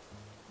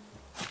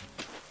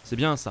 C'est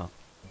bien ça.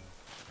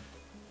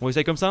 On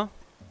essaye comme ça?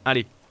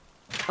 Allez.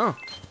 1.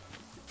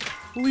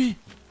 Oui.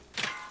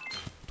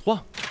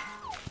 3.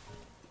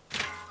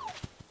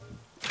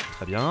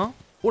 Très bien.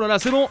 Oh là là,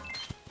 c'est bon.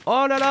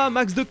 Oh là là,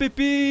 max de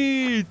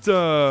pépites.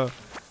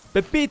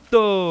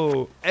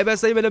 Pépito. Eh ben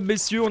ça y est, mesdames,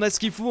 messieurs, on a ce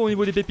qu'il faut au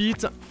niveau des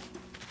pépites.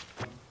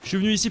 Je suis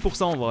venu ici pour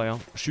ça en vrai, hein.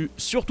 Je suis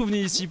surtout venu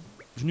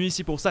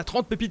ici pour ça.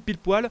 30 pépites pile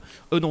poil.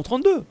 Non,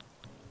 32.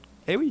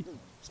 Eh oui,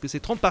 parce que c'est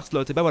 30 par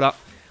slot. Et ben voilà.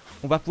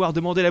 On va pouvoir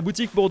demander la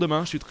boutique pour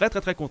demain. Je suis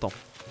très content.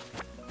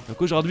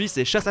 Donc aujourd'hui,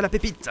 c'est chasse à la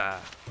pépite.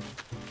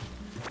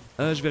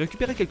 Je vais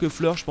récupérer quelques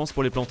fleurs, je pense,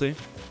 pour les planter.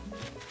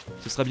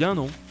 Ce serait bien,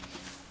 non?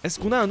 Est-ce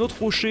qu'on a un autre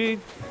rocher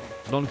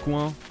dans le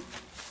coin?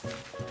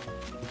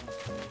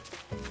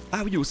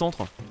 Ah oui, au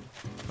centre.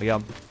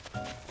 Regarde. On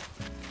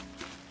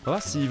va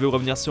voir s'il veut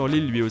revenir sur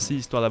l'île lui aussi,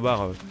 histoire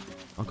d'avoir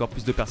encore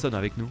plus de personnes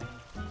avec nous.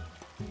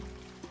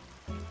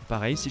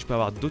 Pareil, si je peux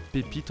avoir d'autres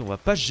pépites, on va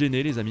pas se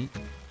gêner les amis.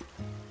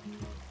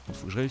 Il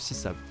faut que je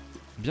réussisse à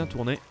bien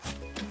tourner.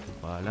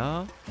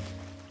 Voilà.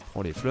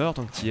 Prends les fleurs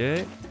tant que tu y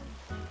es.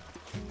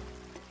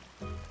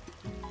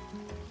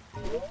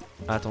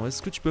 Attends,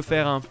 est-ce que tu peux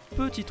faire un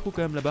petit trou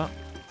quand même là-bas?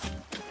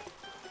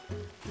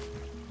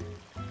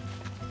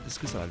 Est-ce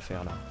que ça va le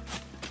faire là?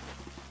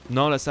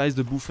 Non, là ça risque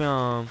de bouffer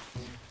un...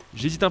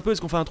 J'hésite un peu,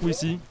 est-ce qu'on fait un trou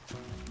ici?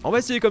 On va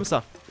essayer comme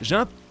ça. J'ai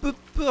un peu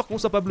peur qu'on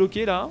soit pas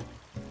bloqué là.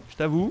 Je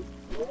t'avoue.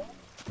 On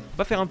peut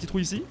pas faire un petit trou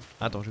ici?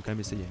 Attends, je vais quand même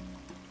essayer.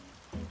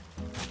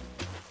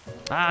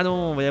 Ah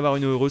non, on va y avoir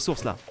une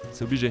ressource là.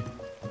 C'est obligé.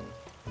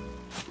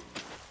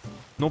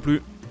 Non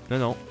plus. Non,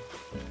 non.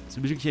 C'est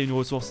obligé qu'il y ait une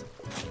ressource.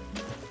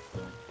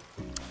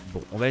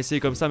 Bon, on va essayer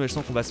comme ça, mais je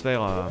sens qu'on va se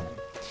faire...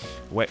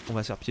 Ouais, on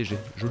va se faire piéger.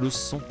 Je le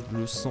sens, je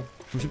le sens.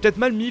 Je me suis peut-être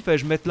mal mis, fallait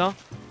que je mette là.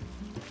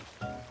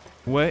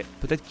 Ouais,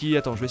 peut-être qu'il...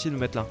 Attends, je vais essayer de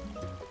me mettre là.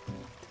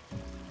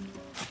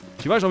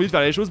 Tu vois, j'ai envie de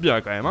faire les choses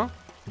bien quand même, hein.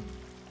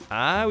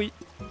 Ah oui.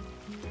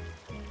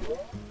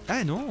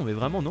 Ah non, mais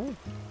vraiment non.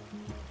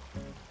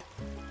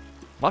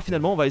 Bon,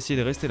 finalement, on va essayer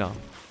de rester là.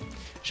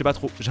 Je sais pas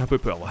trop, j'ai un peu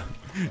peur, moi.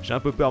 J'ai un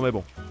peu peur, mais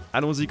bon.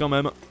 Allons-y quand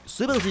même.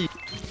 C'est parti.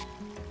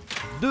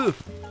 2.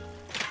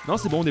 Non,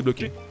 c'est bon, on est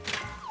bloqué.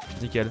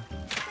 Nickel.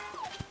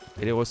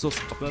 Et les ressources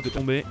sont en train de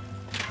tomber.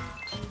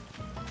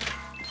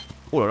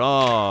 Oh là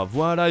là,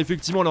 voilà,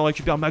 effectivement, là on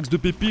récupère max de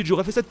pépites.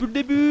 J'aurais fait ça depuis le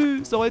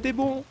début, ça aurait été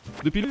bon.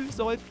 Depuis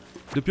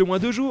au moins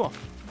 2 jours.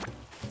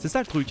 C'est ça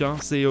le truc, hein.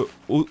 C'est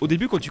au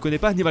début, quand tu connais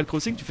pas Animal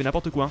Crossing, tu fais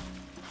n'importe quoi.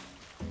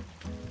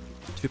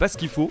 Tu fais pas ce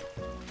qu'il faut.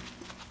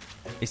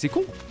 Et c'est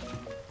con.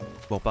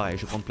 Bon, pareil,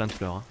 je vais prendre plein de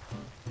fleurs, hein.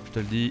 Je te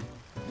le dis.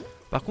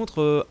 Par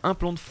contre, un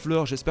plant de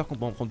fleurs, j'espère qu'on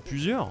peut en prendre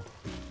plusieurs.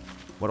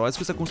 Bon, alors est-ce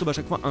que ça consomme à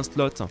chaque fois un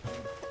slot?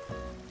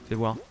 Fais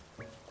voir.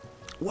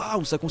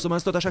 Waouh, ça consomme un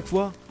slot à chaque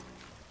fois.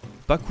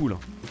 Pas cool.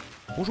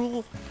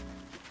 Bonjour.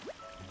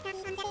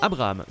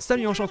 Abraham.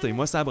 Salut, enchanté.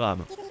 Moi, c'est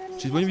Abraham.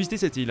 Je suis venu visiter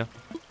cette île.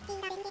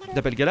 Tu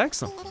t'appelles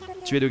Galax?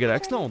 Tu es de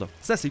Galaxland.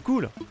 Ça, c'est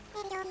cool.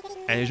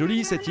 Elle est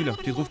jolie, cette île.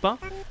 Tu trouves pas?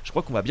 Je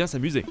crois qu'on va bien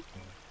s'amuser.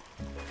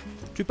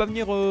 Tu veux pas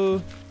venir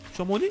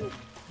sur mon île?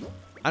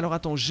 Alors,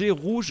 attends. J'ai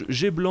rouge,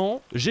 j'ai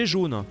blanc, j'ai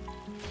jaune.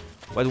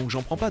 Ouais, donc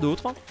j'en prends pas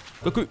d'autres.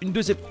 Quoique, une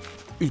deuxième...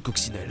 Une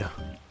coccinelle.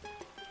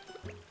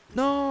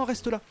 Non,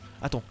 reste là.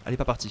 Attends, elle est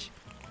pas partie.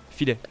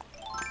 Filet.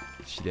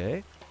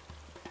 Filet.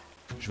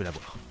 Je vais la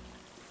voir.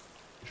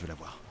 Je vais la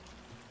voir.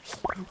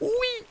 Oui,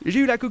 j'ai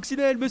eu la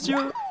coccinelle,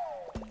 monsieur.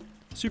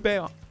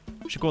 Super.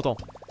 Je suis content.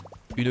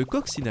 Une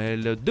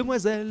coccinelle,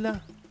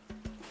 demoiselle.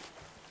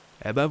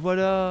 Eh ben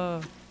voilà.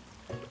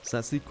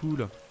 Ça, c'est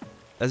cool.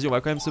 Vas-y, on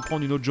va quand même se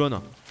prendre une autre jaune.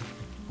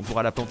 On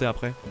pourra la planter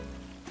après.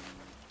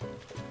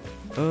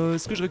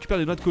 Est-ce que je récupère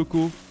des noix de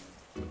coco?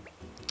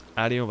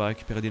 Allez, on va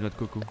récupérer des noix de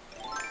coco.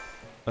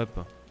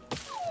 Hop.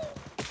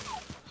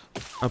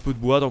 Un peu de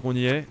bois, donc on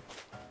y est.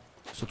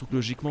 Surtout que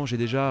logiquement, j'ai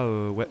déjà...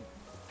 ouais.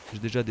 J'ai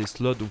déjà des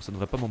slots, donc ça ne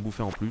devrait pas m'en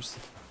bouffer en plus.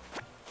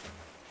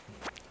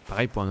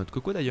 Pareil pour un autre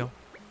coco d'ailleurs.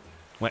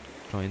 Ouais,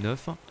 j'en ai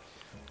 9.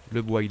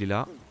 Le bois, il est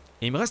là.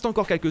 Et il me reste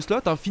encore quelques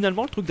slots. Hein.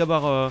 Finalement, le truc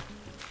d'avoir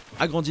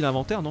agrandi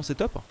l'inventaire, non, c'est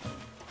top.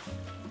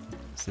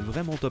 C'est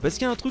vraiment top. Est-ce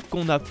qu'il y a un truc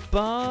qu'on n'a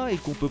pas et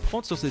qu'on peut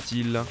prendre sur cette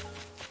île?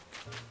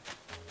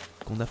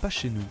 Qu'on n'a pas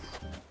chez nous.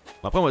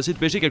 Bon, après, on va essayer de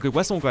pêcher quelques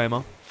poissons quand même.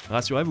 Hein.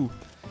 Rassurez-vous.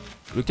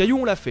 Le caillou,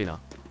 on l'a fait là.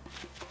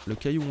 Le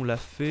caillou, on l'a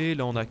fait.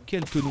 Là, on a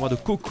quelques noix de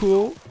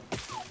coco.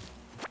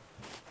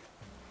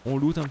 On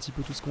loot un petit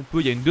peu tout ce qu'on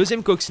peut. Il y a une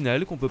deuxième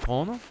coccinelle qu'on peut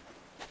prendre.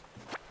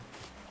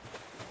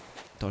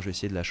 Attends, je vais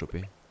essayer de la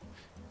choper.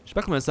 Je sais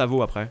pas combien ça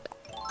vaut après.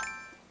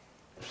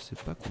 Je sais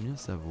pas combien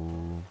ça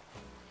vaut.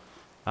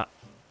 Ah.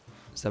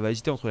 Ça va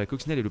hésiter entre la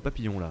coccinelle et le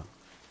papillon là.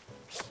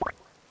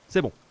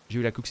 C'est bon, j'ai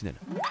eu la coccinelle.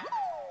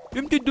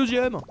 Une petite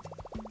deuxième.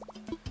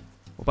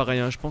 Bon,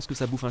 pareil, hein, je pense que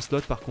ça bouffe un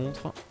slot par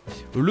contre.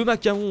 Le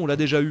macaron, on l'a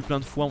déjà eu plein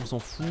de fois, on s'en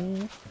fout.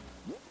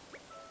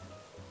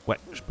 Ouais,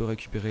 je peux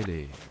récupérer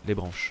les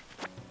branches.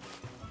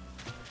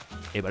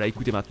 Et bah là,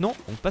 écoutez, maintenant,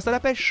 on passe à la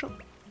pêche.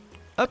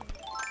 Hop.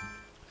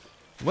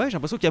 Ouais, j'ai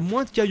l'impression qu'il y a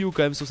moins de cailloux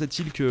quand même sur cette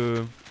île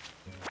que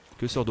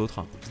sur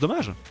d'autres. C'est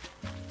dommage.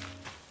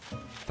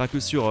 Enfin, que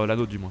sur la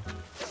nôtre du moins.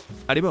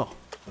 Allez, mort.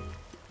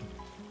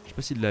 Je sais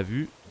pas s'il l'a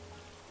vu.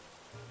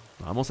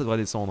 Vraiment, ça devrait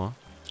descendre. Hein.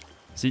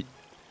 Si,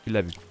 il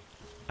l'a vu.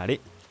 Allez.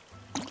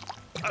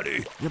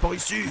 Allez, viens par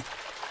ici.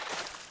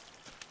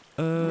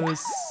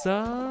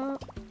 Ça...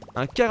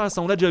 Un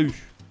carassin, on l'a déjà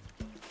eu.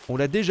 On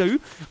l'a déjà eu.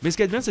 Mais ce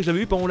qui est bien, c'est que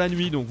j'avais eu pendant la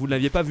nuit. Donc vous ne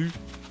l'aviez pas vu.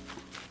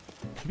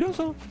 C'est bien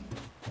ça.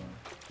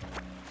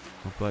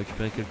 On peut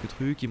récupérer quelques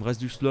trucs. Il me reste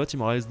du slot, il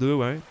m'en reste 2,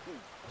 ouais.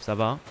 Ça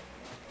va.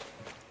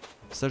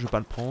 Ça, je vais pas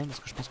le prendre parce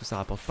que je pense que ça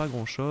rapporte pas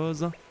grand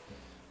chose.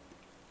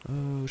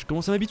 Je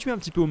commence à m'habituer un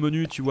petit peu au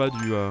menu, tu vois,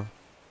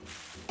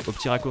 au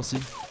petit raccourci.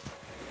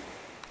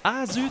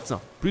 Ah zut,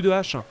 plus de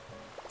hache.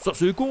 Ça,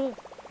 c'est con.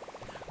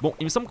 Bon,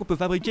 il me semble qu'on peut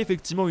fabriquer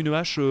effectivement une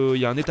hache. Il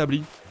y a un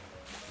établi.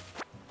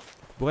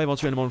 On pourrait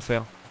éventuellement le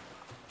faire.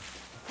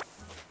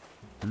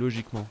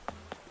 Logiquement.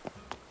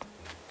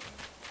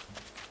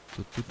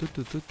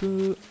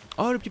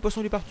 Oh, le petit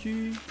poisson il est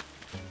parti.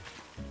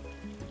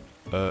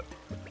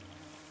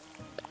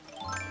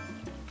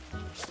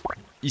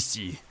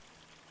 Ici.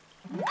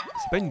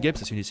 C'est pas une guêpe,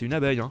 c'est une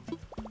abeille. Hein.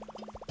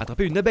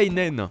 Attraper une abeille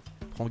naine.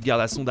 Prendre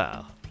garde à son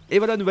dard. Et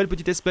voilà, nouvelle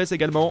petite espèce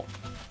également.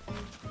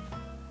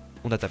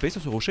 On a tapé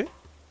sur ce rocher.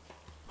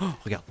 Oh,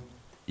 regarde.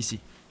 Ici.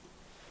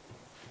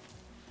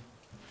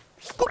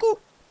 Coucou.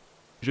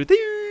 Je t'ai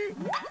eu.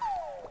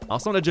 Alors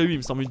ça on l'a déjà eu, il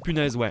me semble, une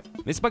punaise, ouais.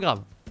 Mais c'est pas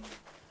grave.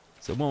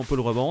 C'est au moins on peut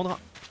le revendre.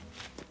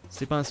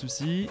 C'est pas un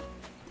souci.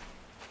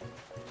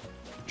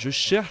 Je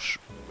cherche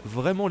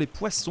vraiment les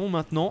poissons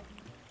maintenant.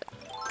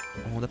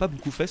 On n'a pas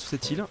beaucoup fait sur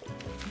cette île.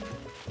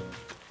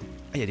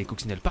 Ah, il y a des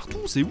coccinelles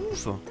partout, c'est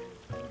ouf.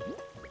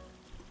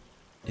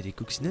 Il y a des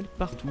coccinelles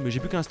partout, mais j'ai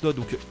plus qu'un slot,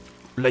 donc...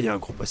 Là, il y a un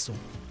gros poisson.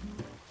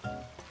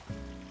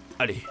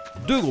 Allez,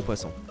 2 gros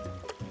poissons.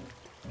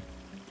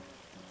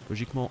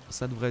 Logiquement,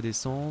 ça devrait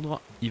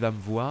descendre. Il va me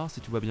voir, si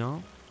tout va bien.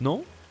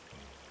 Non?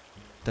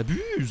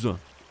 T'abuses.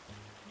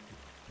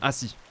 Ah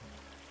si.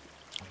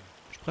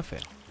 Je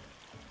préfère.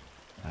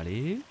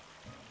 Allez.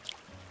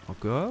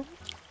 Encore.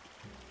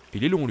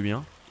 Il est long, lui,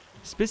 hein.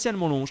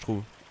 Spécialement long, je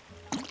trouve.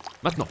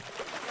 Maintenant.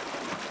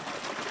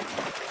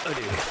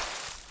 Allez.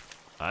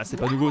 Ah, c'est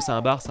pas nouveau, c'est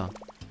un bar, ça.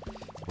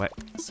 Ouais,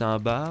 c'est un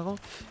bar.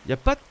 Y a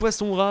pas de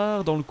poisson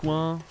rare dans le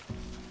coin.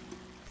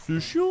 C'est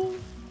chiant.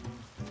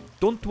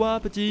 Tourne-toi,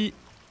 petit.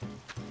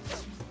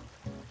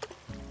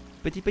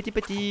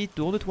 Petit,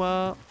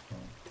 tourne-toi.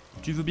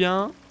 Tu veux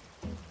bien?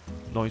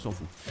 Non, il s'en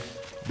fout.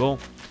 Bon,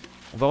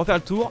 on va refaire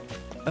le tour.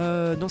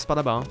 Non, c'est par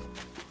là-bas. Hein.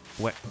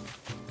 Ouais.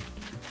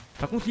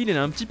 Par contre, l'île, elle est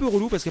un petit peu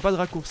relou parce qu'il n'y a pas de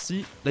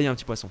raccourci. Là, il y a un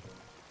petit poisson.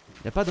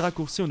 Il n'y a pas de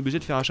raccourci, on est obligé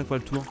de faire à chaque fois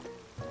le tour.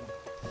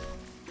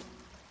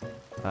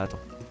 Ah, attends.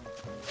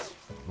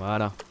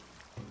 Voilà.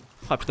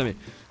 Ah putain, mais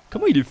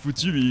comment il est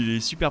foutu, lui, il est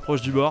super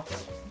proche du bord.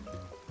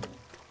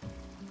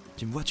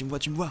 Tu me vois, tu me vois,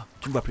 tu me vois.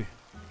 Tu me vois plus.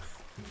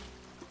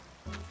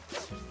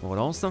 On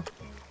relance.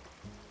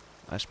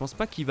 Ah, je pense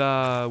pas qu'il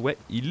va... Ouais,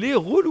 il est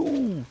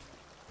relou.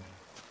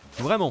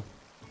 Vraiment.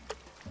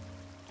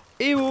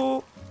 Eh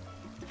oh!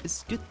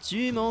 Est-ce que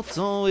tu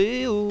m'entends?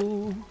 Eh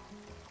oh!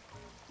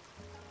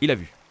 Il a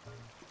vu.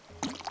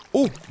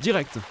 Oh!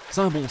 Direct.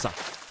 C'est un bon, ça.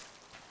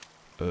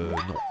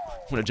 Non.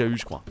 On l'a déjà eu,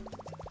 je crois.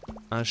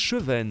 Un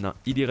chevenne.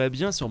 Il irait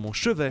bien sur mon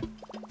chevet.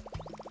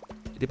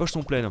 Les poches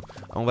sont pleines.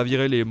 Ah, on va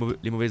virer les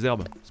mauvaises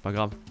herbes. C'est pas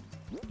grave.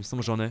 Il me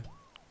semble que j'en ai.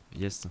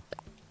 Yes.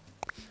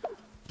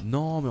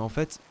 Non, mais en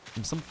fait, il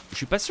me semble... Je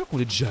suis pas sûr qu'on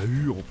l'ait déjà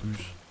eu, en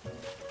plus.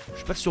 Je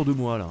suis pas sûr de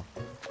moi, là.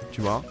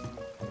 Tu vois?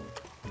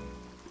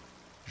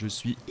 Je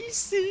suis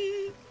ici.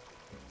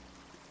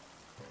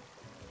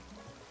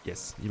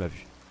 Yes, il m'a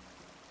vu.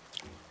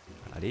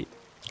 Allez.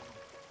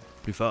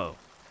 Plus fort.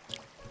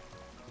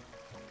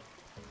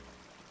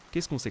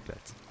 Qu'est-ce qu'on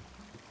s'éclate?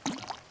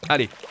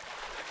 Allez.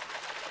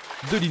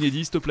 De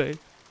l'inédit, s'il te plaît.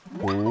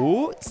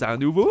 Oh, c'est un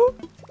nouveau?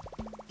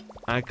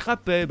 Un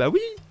crapet. Bah oui,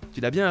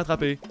 tu l'as bien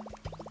attrapé.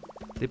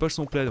 Tes poches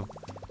sont pleines.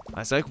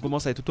 Ah, c'est vrai qu'on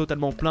commence à être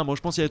totalement plein. Moi,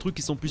 je pense qu'il y a des trucs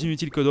qui sont plus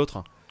inutiles que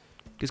d'autres.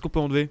 Qu'est-ce qu'on peut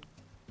enlever?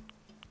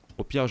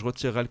 Au pire, je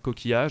retirerai le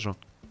coquillage.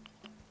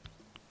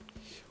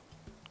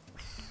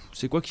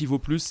 C'est quoi qui vaut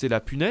plus? C'est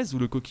la punaise ou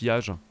le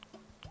coquillage?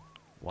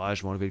 Ouais,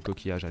 je vais enlever le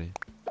coquillage, allez.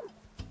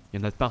 Il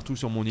y en a de partout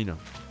sur mon île.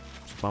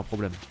 C'est pas un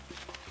problème.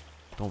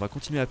 Attends, on va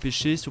continuer à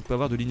pêcher. Si on peut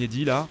avoir de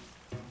l'inédit, là.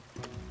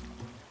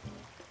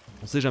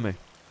 On sait jamais.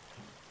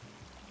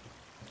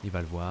 Il va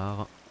le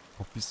voir.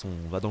 En plus,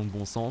 on va dans le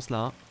bon sens,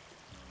 là.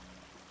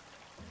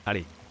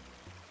 Allez.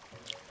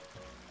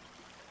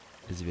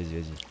 Vas-y,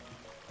 vas-y, vas-y.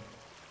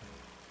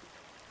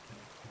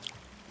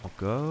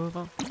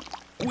 Encore.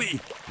 Oui,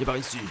 il est par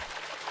ici.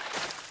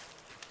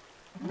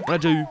 On l'a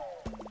déjà eu.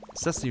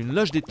 Ça, c'est une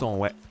loge des temps,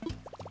 ouais.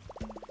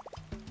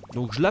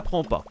 Donc, je la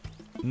prends pas.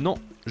 Non,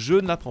 je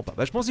ne la prends pas.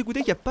 Bah, je pense,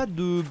 écoutez, qu'il n'y a pas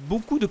de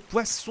beaucoup de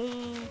poissons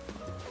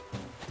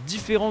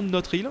différents de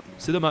notre île.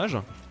 C'est dommage.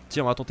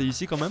 Tiens, on va tenter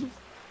ici quand même.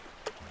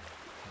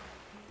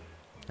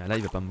 Ah, là,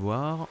 il va pas me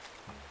voir.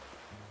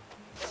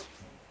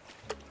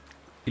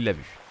 Il l'a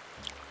vu.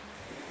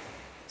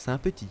 C'est un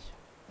petit.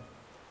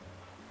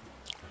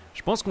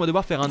 Je pense qu'on va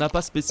devoir faire un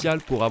appât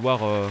spécial pour avoir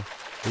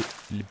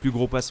les plus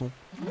gros poissons.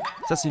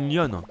 Ça, c'est une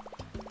lionne.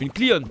 Une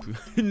clionne.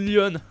 Une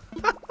lionne.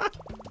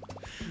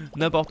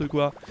 N'importe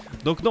quoi.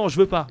 Donc non, je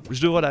veux pas.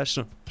 Je relâche.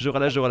 Je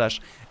relâche.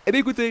 Eh bien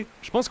écoutez,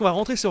 je pense qu'on va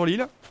rentrer sur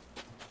l'île.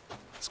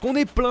 Parce qu'on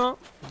est plein.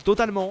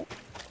 Totalement.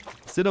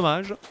 C'est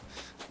dommage.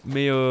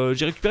 Mais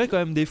j'ai récupéré quand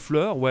même des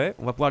fleurs. Ouais,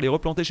 on va pouvoir les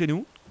replanter chez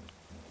nous.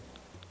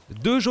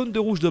 2 jaunes, 2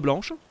 rouges, 2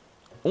 blanches.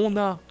 On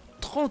a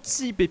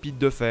 36 pépites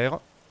de fer.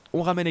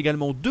 On ramène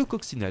également 2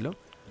 coccinelles.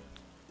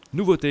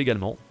 Nouveauté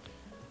également.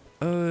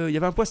 Il y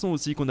avait un poisson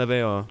aussi qu'on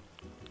avait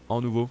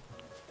en nouveau.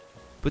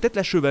 Peut-être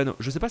la chevenne.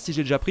 Je sais pas si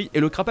j'ai déjà pris. Et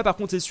le crapet par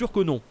contre c'est sûr que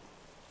non.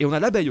 Et on a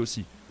l'abeille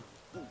aussi.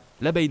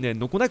 L'abeille naine.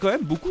 Donc on a quand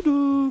même beaucoup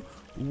de...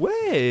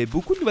 Ouais,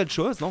 beaucoup de nouvelles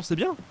choses. Non, c'est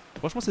bien.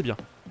 Franchement c'est bien.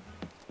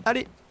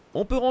 Allez,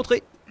 on peut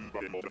rentrer.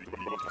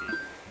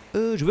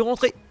 Je veux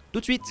rentrer. Tout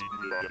de suite.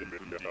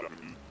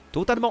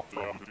 Totalement.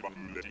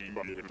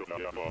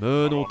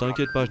 Non,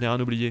 t'inquiète pas, je n'ai rien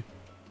oublié.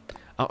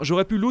 Alors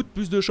j'aurais pu loot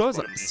plus de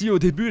choses si au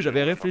début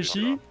j'avais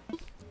réfléchi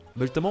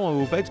justement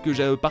au fait que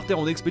je partais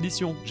en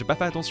expédition. J'ai pas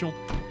fait attention.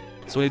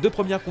 Sur les 2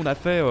 premières qu'on a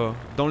fait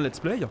dans le let's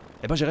play,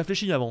 eh ben j'ai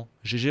réfléchi avant.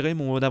 J'ai géré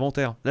mon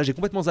inventaire. Là j'ai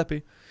complètement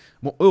zappé.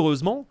 Bon,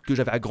 heureusement que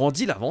j'avais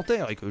agrandi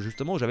l'inventaire et que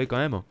justement j'avais quand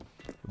même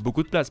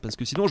beaucoup de place. Parce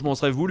que sinon je m'en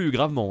serais voulu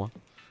gravement. Hein.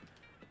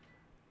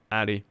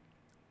 Allez.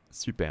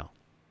 Super.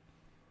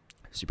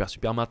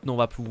 Super. Maintenant on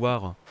va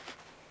pouvoir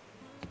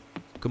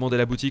commander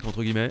la boutique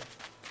entre guillemets.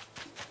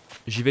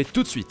 J'y vais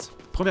tout de suite.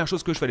 Première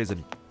chose que je fais les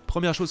amis.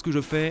 Première chose que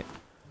je fais,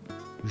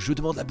 je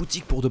demande la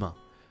boutique pour demain.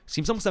 Parce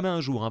qu'il me semble que ça met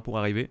un jour hein, pour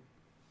arriver.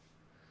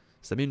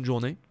 Ça met une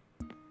journée.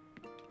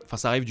 Enfin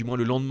ça arrive du moins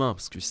le lendemain.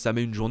 Parce que si ça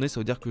met une journée ça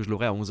veut dire que je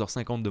l'aurai à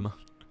 11h50 demain.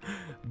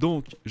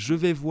 Donc je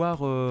vais voir...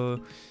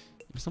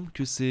 Il me semble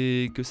que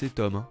c'est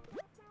Tom. Hein.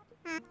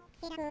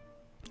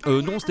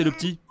 Non c'était le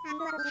petit.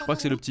 Je crois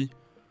que c'est le petit.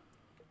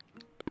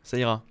 Ça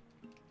ira.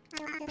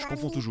 Je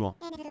confonds toujours.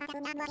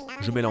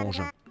 Je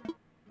mélange.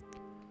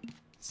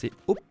 C'est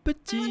au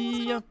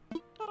petit.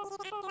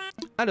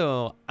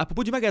 Alors, à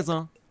propos du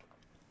magasin.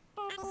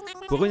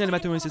 Pour réunir les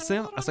matériaux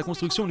nécessaires à sa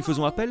construction, nous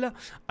faisons appel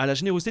à la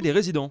générosité des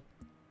résidents.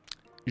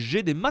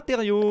 J'ai des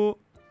matériaux.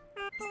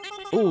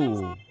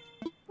 Oh.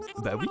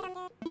 Bah oui.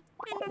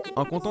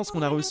 En comptant ce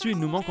qu'on a reçu, il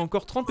nous manque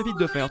encore 30 pépites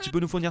de fer. Tu peux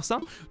nous fournir ça?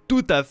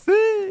 Tout à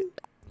fait.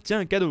 Tiens,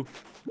 un cadeau.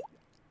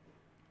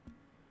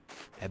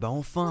 Eh ben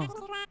enfin.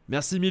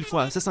 Merci 1000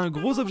 fois. Ça, c'est un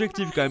gros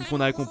objectif quand même qu'on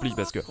a accompli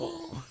parce que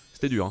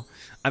c'était dur. Hein.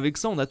 Avec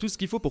ça, on a tout ce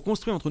qu'il faut pour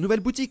construire notre nouvelle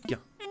boutique.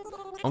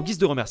 En guise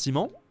de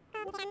remerciement,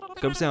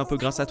 comme c'est un peu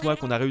grâce à toi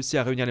qu'on a réussi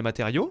à réunir les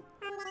matériaux,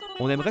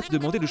 on aimerait te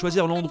demander de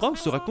choisir l'endroit où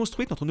sera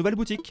construite notre nouvelle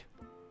boutique.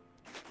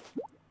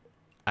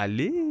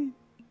 Allez!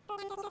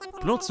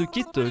 Plante ce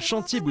kit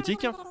chantier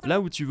boutique là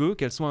où tu veux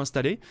qu'elle soit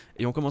installée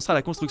et on commencera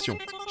la construction.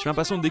 Je suis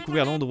impatient de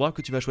découvrir l'endroit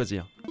que tu vas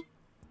choisir.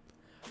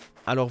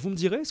 Alors vous me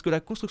direz, est-ce que la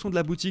construction de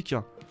la boutique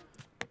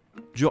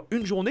dure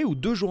une journée ou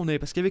 2 journées?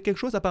 Parce qu'il y avait quelque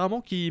chose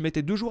apparemment qui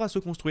mettait 2 jours à se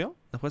construire,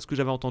 d'après ce que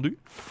j'avais entendu.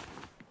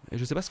 Et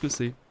je sais pas ce que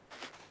c'est.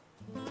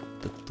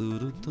 Ah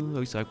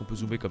oui, c'est vrai qu'on peut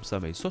zoomer comme ça,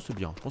 mais ça c'est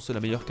bien. Je pense que c'est la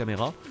meilleure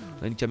caméra.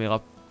 On a une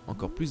caméra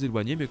encore plus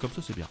éloignée, mais comme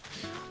ça c'est bien.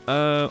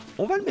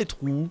 On va le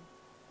mettre où?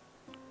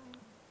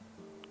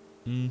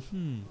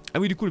 Ah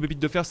oui, du coup, le pépite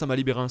de fer, ça m'a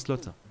libéré un slot.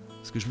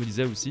 Ce que je me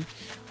disais aussi.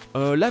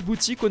 La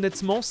boutique,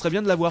 honnêtement, ce serait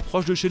bien de l'avoir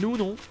proche de chez nous,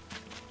 non?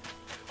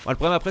 Le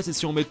problème après, c'est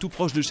si on met tout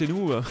proche de chez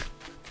nous,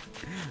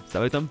 ça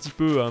va être un petit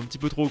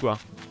peu trop, quoi.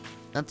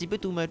 Un petit peu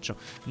too much.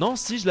 Non,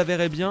 si, je la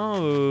verrais bien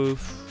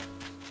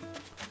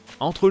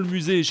entre le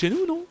musée et chez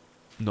nous, non?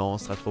 Non,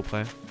 ce serait trop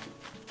près.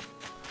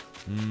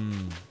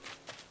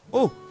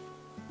 Oh!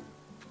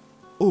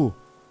 Oh!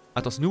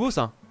 Attends, c'est nouveau,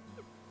 ça?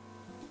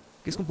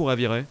 Qu'est-ce qu'on pourrait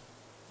virer?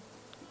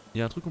 Il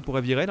y a un truc qu'on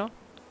pourrait virer, là?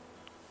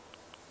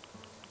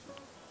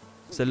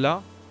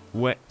 Celle-là?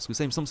 Ouais, parce que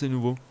ça, il me semble, c'est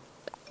nouveau.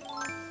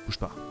 Bouge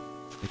pas.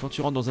 Et quand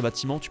tu rentres dans un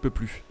bâtiment, tu peux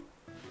plus.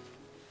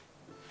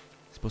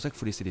 C'est pour ça qu'il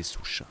faut laisser des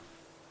souches.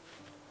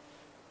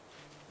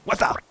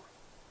 Wata!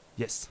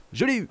 Yes,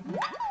 je l'ai eu!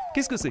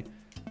 Qu'est-ce que c'est?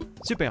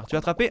 Super, tu as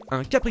attrapé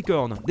un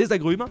capricorne, des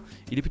agrumes.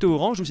 Il est plutôt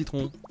orange ou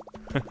citron?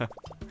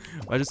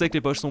 Ouais, je sais que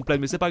les poches sont pleines,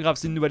 mais c'est pas grave,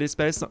 c'est une nouvelle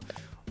espèce.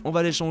 On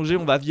va les changer,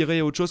 on va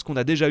virer autre chose qu'on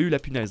a déjà eu, la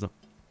punaise.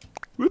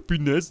 Ouais,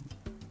 punaise.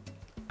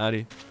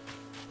 Allez,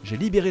 j'ai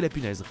libéré la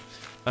punaise.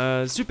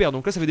 Super,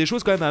 donc là ça fait des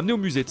choses quand même à amener au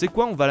musée. Tu sais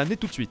quoi, on va l'amener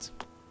tout de suite.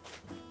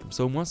 Comme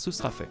ça au moins ce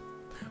sera fait.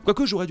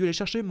 Quoique j'aurais dû aller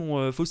chercher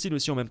mon fossile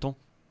aussi en même temps.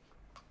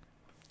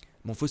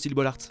 Mon fossile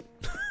Bollard.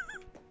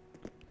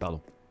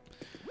 Pardon.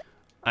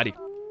 Allez.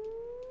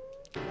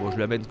 Bon, je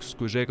lui amène ce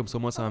que j'ai, comme ça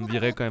au moins ça va me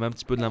virer quand même un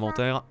petit peu de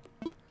l'inventaire.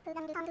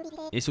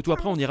 Et surtout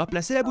après on ira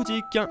placer la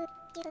boutique.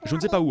 Je ne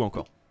sais pas où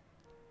encore.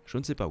 Je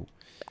ne sais pas où.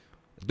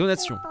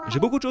 Donation. J'ai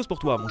beaucoup de choses pour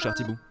toi, mon cher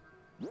Thibaut.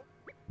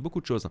 Beaucoup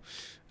de choses.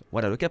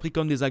 Voilà, le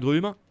capricorne des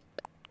agrumes.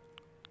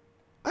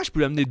 Ah, je peux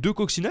lui amener 2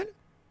 coccinelles?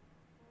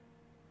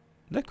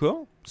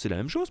 D'accord, c'est la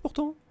même chose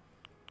pourtant.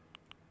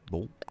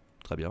 Bon,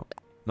 très bien.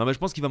 Non mais je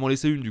pense qu'il va m'en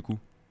laisser une du coup.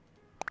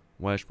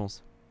 Ouais, je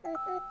pense.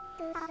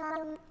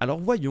 Alors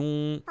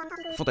voyons.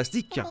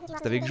 Fantastique.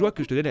 C'est avec joie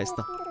que je te déleste.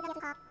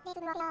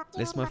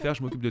 Laisse-moi faire,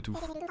 je m'occupe de tout.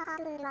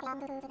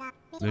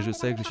 Mais je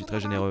sais que je suis très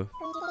généreux.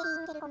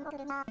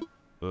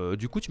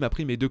 Du coup, tu m'as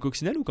pris mes 2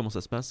 coccinelles ou comment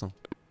ça se passe?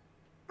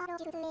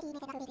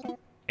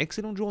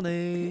 Excellente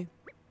journée.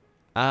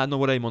 Ah non,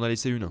 voilà, il m'en a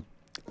laissé une.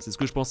 C'est ce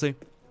que je pensais.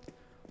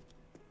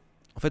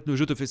 En fait, le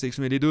jeu te fait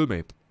sélectionner les 2,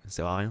 mais ça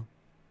sert à rien.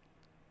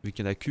 Vu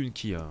qu'il n'y en a qu'une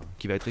qui va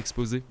être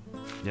exposée.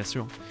 Bien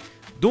sûr.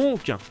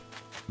 Donc,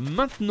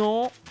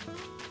 maintenant,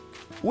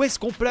 où est-ce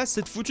qu'on place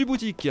cette foutue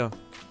boutique?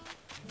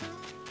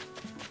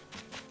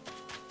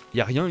 Il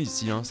n'y a rien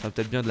ici, hein. Ça serait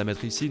peut-être bien de la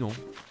mettre ici, non?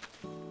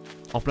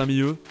 En plein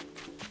milieu.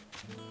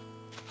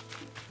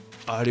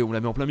 Allez, on la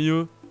met en plein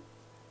milieu.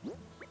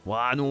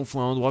 Ouah, non, faut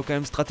un endroit quand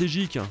même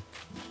stratégique.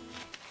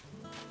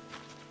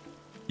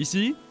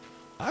 Ici?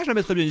 Ah, je la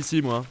mettrais bien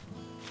ici, moi.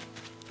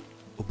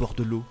 Au bord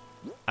de l'eau.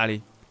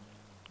 Allez.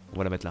 On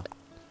va la mettre là.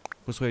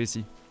 Construire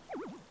ici.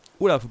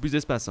 Oula, faut plus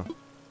d'espace.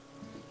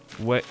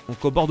 Ouais,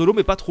 donc au bord de l'eau,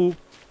 mais pas trop.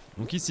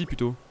 Donc ici,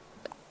 plutôt.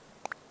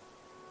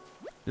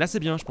 Là, c'est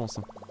bien, je pense.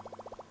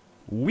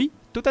 Oui,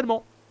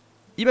 totalement.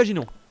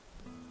 Imaginons.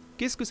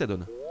 Qu'est-ce que ça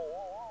donne?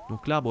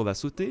 Donc l'arbre va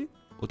sauter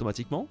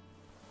automatiquement.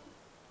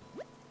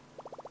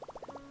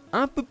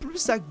 Un peu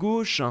plus à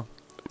gauche.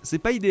 C'est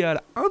pas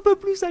idéal. Un peu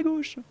plus à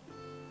gauche.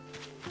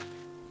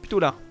 Plutôt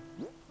là.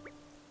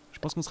 Je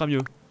pense qu'on sera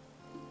mieux.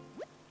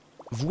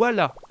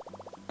 Voilà.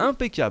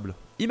 Impeccable.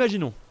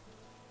 Imaginons.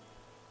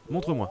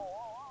 Montre-moi.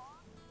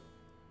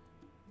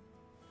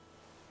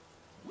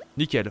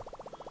 Nickel.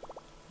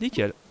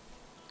 Nickel.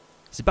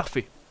 C'est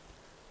parfait.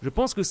 Je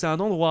pense que c'est un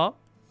endroit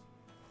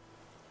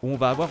où on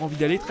va avoir envie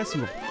d'aller très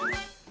souvent.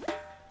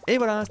 Et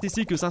voilà, c'est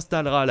ici que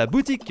s'installera la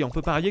boutique et on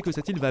peut parier que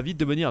cette île va vite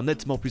devenir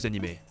nettement plus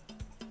animée.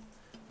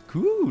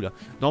 Cool.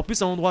 Non, en plus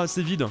c'est un endroit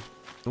assez vide.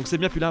 Donc c'est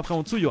bien, puis là après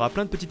en dessous il y aura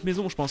plein de petites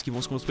maisons je pense qui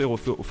vont se construire au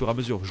fur et à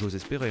mesure, j'ose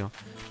espérer. Hein.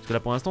 Parce que là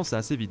pour l'instant c'est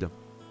assez vide.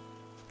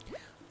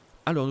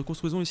 Alors nous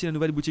construisons ici la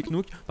nouvelle boutique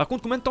Nook. Par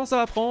contre combien de temps ça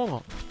va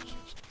prendre?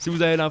 Si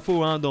vous avez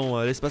l'info hein,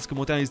 dans l'espace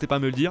commentaire, n'hésitez pas à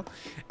me le dire.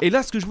 Et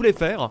là ce que je voulais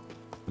faire,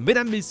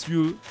 mesdames,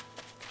 messieurs,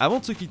 avant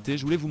de se quitter,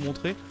 je voulais vous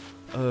montrer,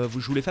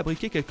 je voulais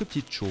fabriquer quelques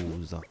petites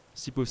choses,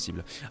 si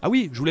possible. Ah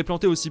oui, je voulais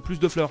planter aussi plus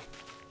de fleurs,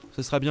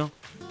 ce serait bien.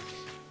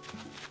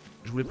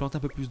 Je voulais planter un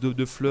peu plus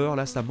de fleurs,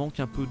 là ça manque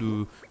un peu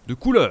de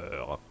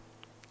couleur.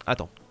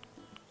 Attends,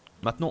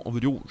 maintenant on veut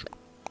du rouge.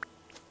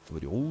 On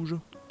veut du rouge.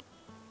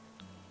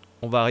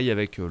 On varie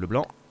avec le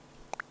blanc.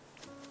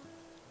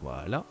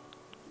 Voilà.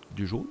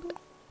 Du jaune.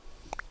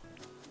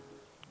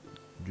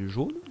 Du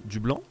jaune. Du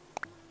blanc.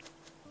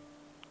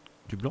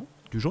 Du blanc.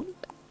 Du jaune.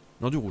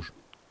 Non, du rouge.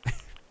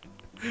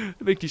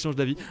 Le mec qui change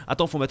d'avis.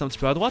 Attends, faut mettre un petit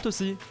peu à droite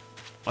aussi.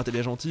 Oh, t'es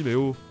bien gentil, mais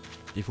oh.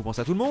 Il faut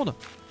penser à tout le monde.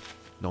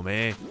 Non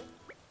mais...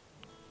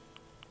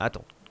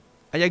 Attends.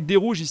 Ah, y'a que des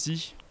rouges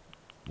ici.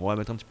 Bon, on va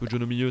mettre un petit peu de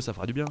jaune au milieu, ça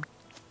fera du bien.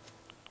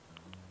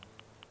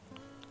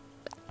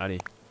 Allez.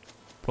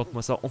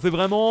 Plante-moi ça. On fait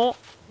vraiment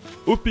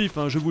au pif,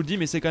 hein, je vous le dis,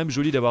 mais c'est quand même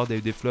joli d'avoir des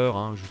fleurs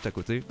hein, juste à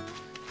côté.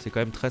 C'est quand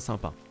même très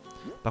sympa.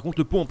 Par contre,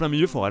 le pot en plein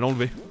milieu, faudra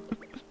l'enlever.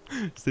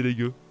 C'est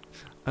dégueu.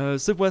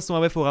 Ce poisson, ah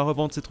ouais, faudra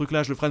revendre ces trucs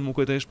là, je le ferai de mon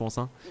côté je pense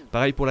hein.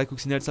 Pareil pour la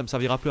coccinelle, ça me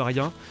servira plus à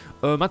rien.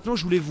 Maintenant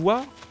je voulais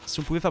voir si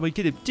on pouvait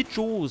fabriquer des petites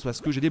choses,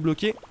 parce que j'ai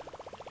débloqué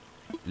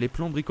les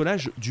plans de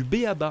bricolage du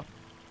B.A.B.A.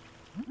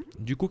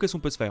 Du coup qu'est-ce qu'on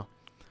peut se faire?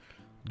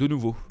 De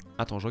nouveau,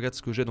 attends je regarde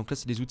ce que j'ai, donc là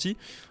c'est des outils.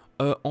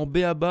 En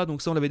B.A.B.A,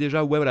 donc ça on l'avait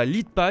déjà, ouais voilà,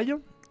 lit de paille.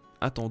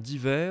 Attends,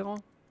 divers,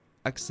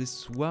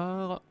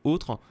 accessoires,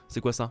 autres,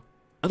 c'est quoi ça?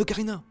 Un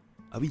ocarina.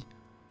 Ah oui.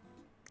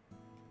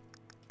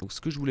 Donc ce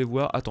que je voulais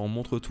voir, attends on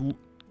montre tout.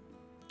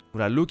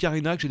 Voilà,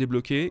 l'ocarina que j'ai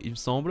débloqué, il me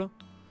semble.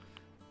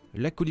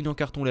 La colline en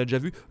carton, on l'a déjà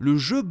vu. Le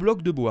jeu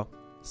bloc de bois.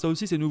 Ça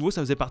aussi, c'est nouveau.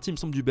 Ça faisait partie, il me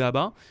semble, du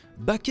B.A.B.A.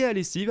 Baquet à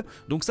lessive.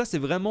 Donc ça, c'est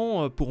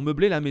vraiment pour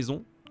meubler la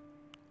maison.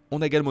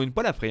 On a également une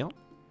poêle à frire.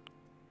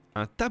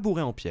 Un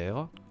tabouret en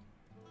pierre.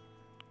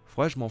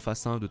 Faudrait que je m'en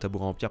fasse un de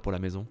tabouret en pierre pour la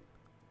maison.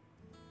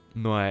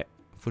 Ouais,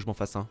 faut que je m'en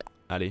fasse un.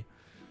 Allez.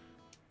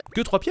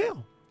 Que 3 pierres?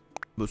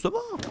 Bah ça va.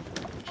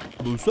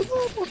 Bah ça va,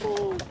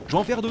 franchement. Je vais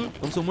en faire 2.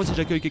 Comme ça, au moins, si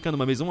j'accueille quelqu'un dans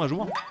ma maison un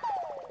jour...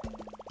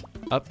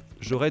 Hop,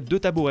 j'aurai 2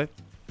 tabourets.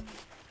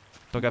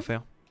 Tant qu'à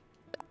faire.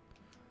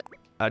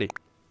 Allez.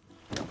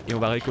 Et on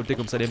va récolter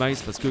comme ça les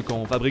maïs, parce que quand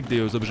on fabrique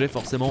des objets,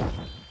 forcément,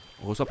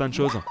 on reçoit plein de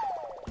choses.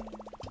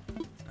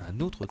 Un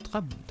autre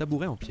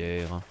tabouret en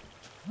pierre.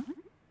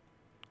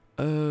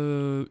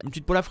 Une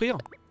petite poêle à frire.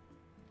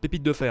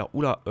 Pépites de fer.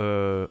 Oula,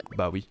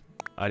 bah oui.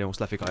 Allez, on se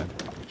la fait quand même. De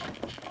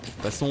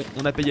toute façon,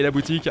 on a payé la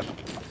boutique.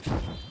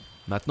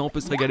 Maintenant, on peut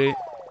se régaler.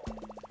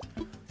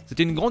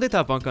 C'était une grande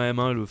étape hein, quand même,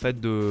 hein, le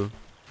fait de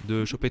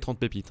choper 30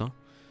 pépites hein.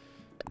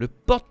 Le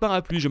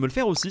porte-parapluie, je vais me le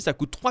faire aussi, ça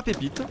coûte 3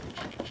 pépites.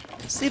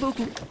 C'est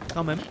beaucoup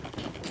quand même.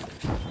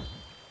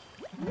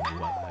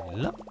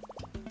 Voilà.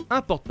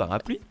 Un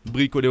porte-parapluie,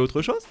 bricoler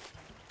autre chose.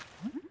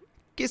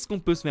 Qu'est-ce qu'on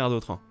peut se faire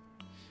d'autre?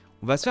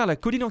 On va se faire la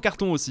colline en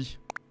carton aussi.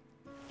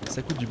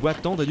 Ça coûte du bois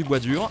tendre et du bois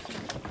dur.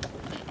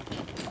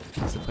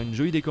 Ça fera une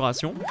jolie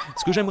décoration.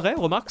 Ce que j'aimerais,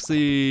 remarque,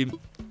 c'est...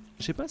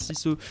 Je sais pas si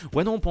ce...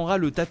 Ouais non, on prendra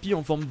le tapis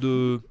en forme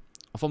de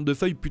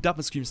feuille plus tard,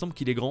 parce qu'il me semble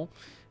qu'il est grand.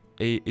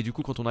 Et du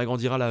coup, quand on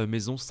agrandira la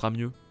maison, ce sera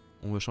mieux.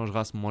 On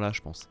changera à ce moment-là,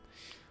 je pense.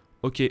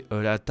 Ok,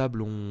 la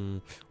table,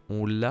 on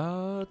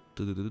l'a...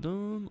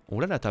 On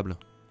l'a la table.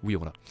 Oui,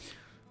 on l'a.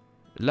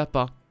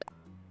 L'appât.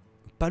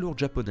 Palourde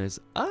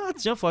japonaise. Ah,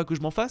 tiens, faudra que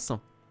je m'en fasse.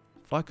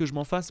 Faudra que je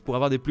m'en fasse pour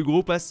avoir des plus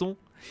gros poissons.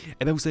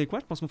 Eh ben, vous savez quoi?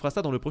 Je pense qu'on fera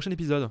ça dans le prochain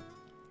épisode.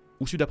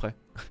 Ou celui d'après.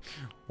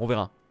 On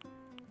verra.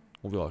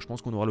 On verra. Je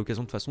pense qu'on aura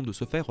l'occasion de toute façon de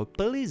se faire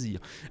plaisir.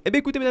 Eh ben,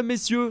 écoutez, mesdames,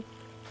 messieurs,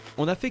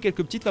 on a fait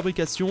quelques petites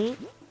fabrications.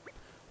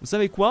 Vous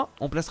savez quoi?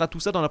 On placera tout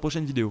ça dans la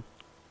prochaine vidéo.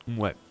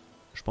 Ouais.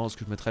 Je pense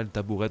que je mettrai le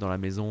tabouret dans la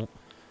maison,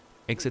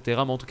 etc.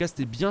 Mais en tout cas,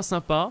 c'était bien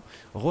sympa.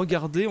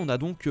 Regardez, on a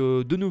donc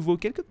de nouveau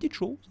quelques petites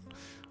choses.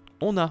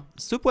 On a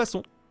ce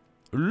poisson,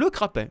 le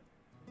crapet.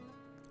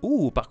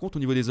 Ouh, par contre, au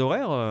niveau des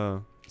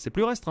horaires, c'est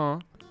plus restreint. Hein.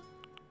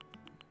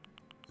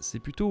 C'est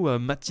plutôt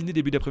matinée,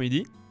 début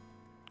d'après-midi.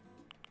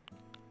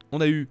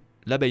 On a eu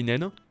l'abeille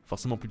naine,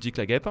 forcément plus petit que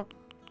la guêpe.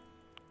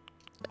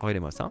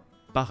 Regardez-moi ça.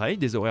 Pareil,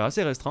 des horaires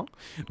assez restreints.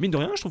 Mine de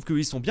rien, je trouve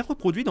qu'ils sont bien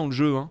reproduits dans le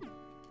jeu, hein.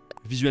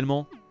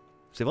 Visuellement.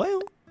 C'est vrai, hein.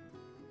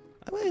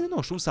 Ah ouais,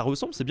 non, je trouve que ça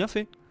ressemble, c'est bien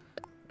fait.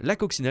 La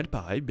coccinelle,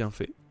 pareil, bien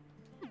fait.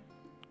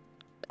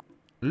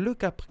 Le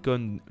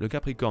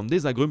capricorne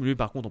des agrumes, lui,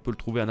 par contre, on peut le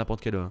trouver à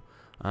n'importe quelle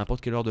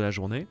heure de la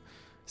journée.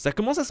 Ça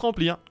commence à se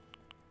remplir.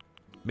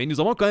 Mais il nous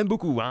en manque quand même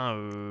beaucoup, hein.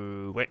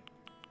 Ouais.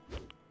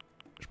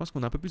 Je pense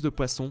qu'on a un peu plus de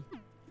poissons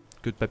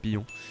que de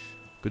papillons,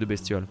 que de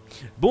bestioles.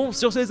 Bon,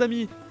 sur ce, les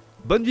amis...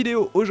 Bonne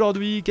vidéo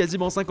aujourd'hui,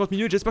 quasiment 50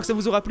 minutes, j'espère que ça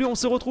vous aura plu, on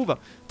se retrouve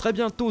très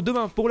bientôt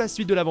demain pour la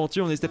suite de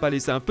l'aventure, n'hésitez pas à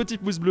laisser un petit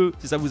pouce bleu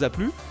si ça vous a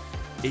plu,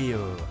 et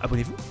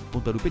abonnez-vous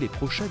pour ne pas louper les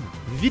prochaines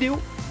vidéos.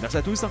 Merci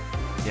à tous,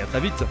 et à très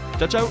vite,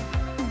 ciao ciao.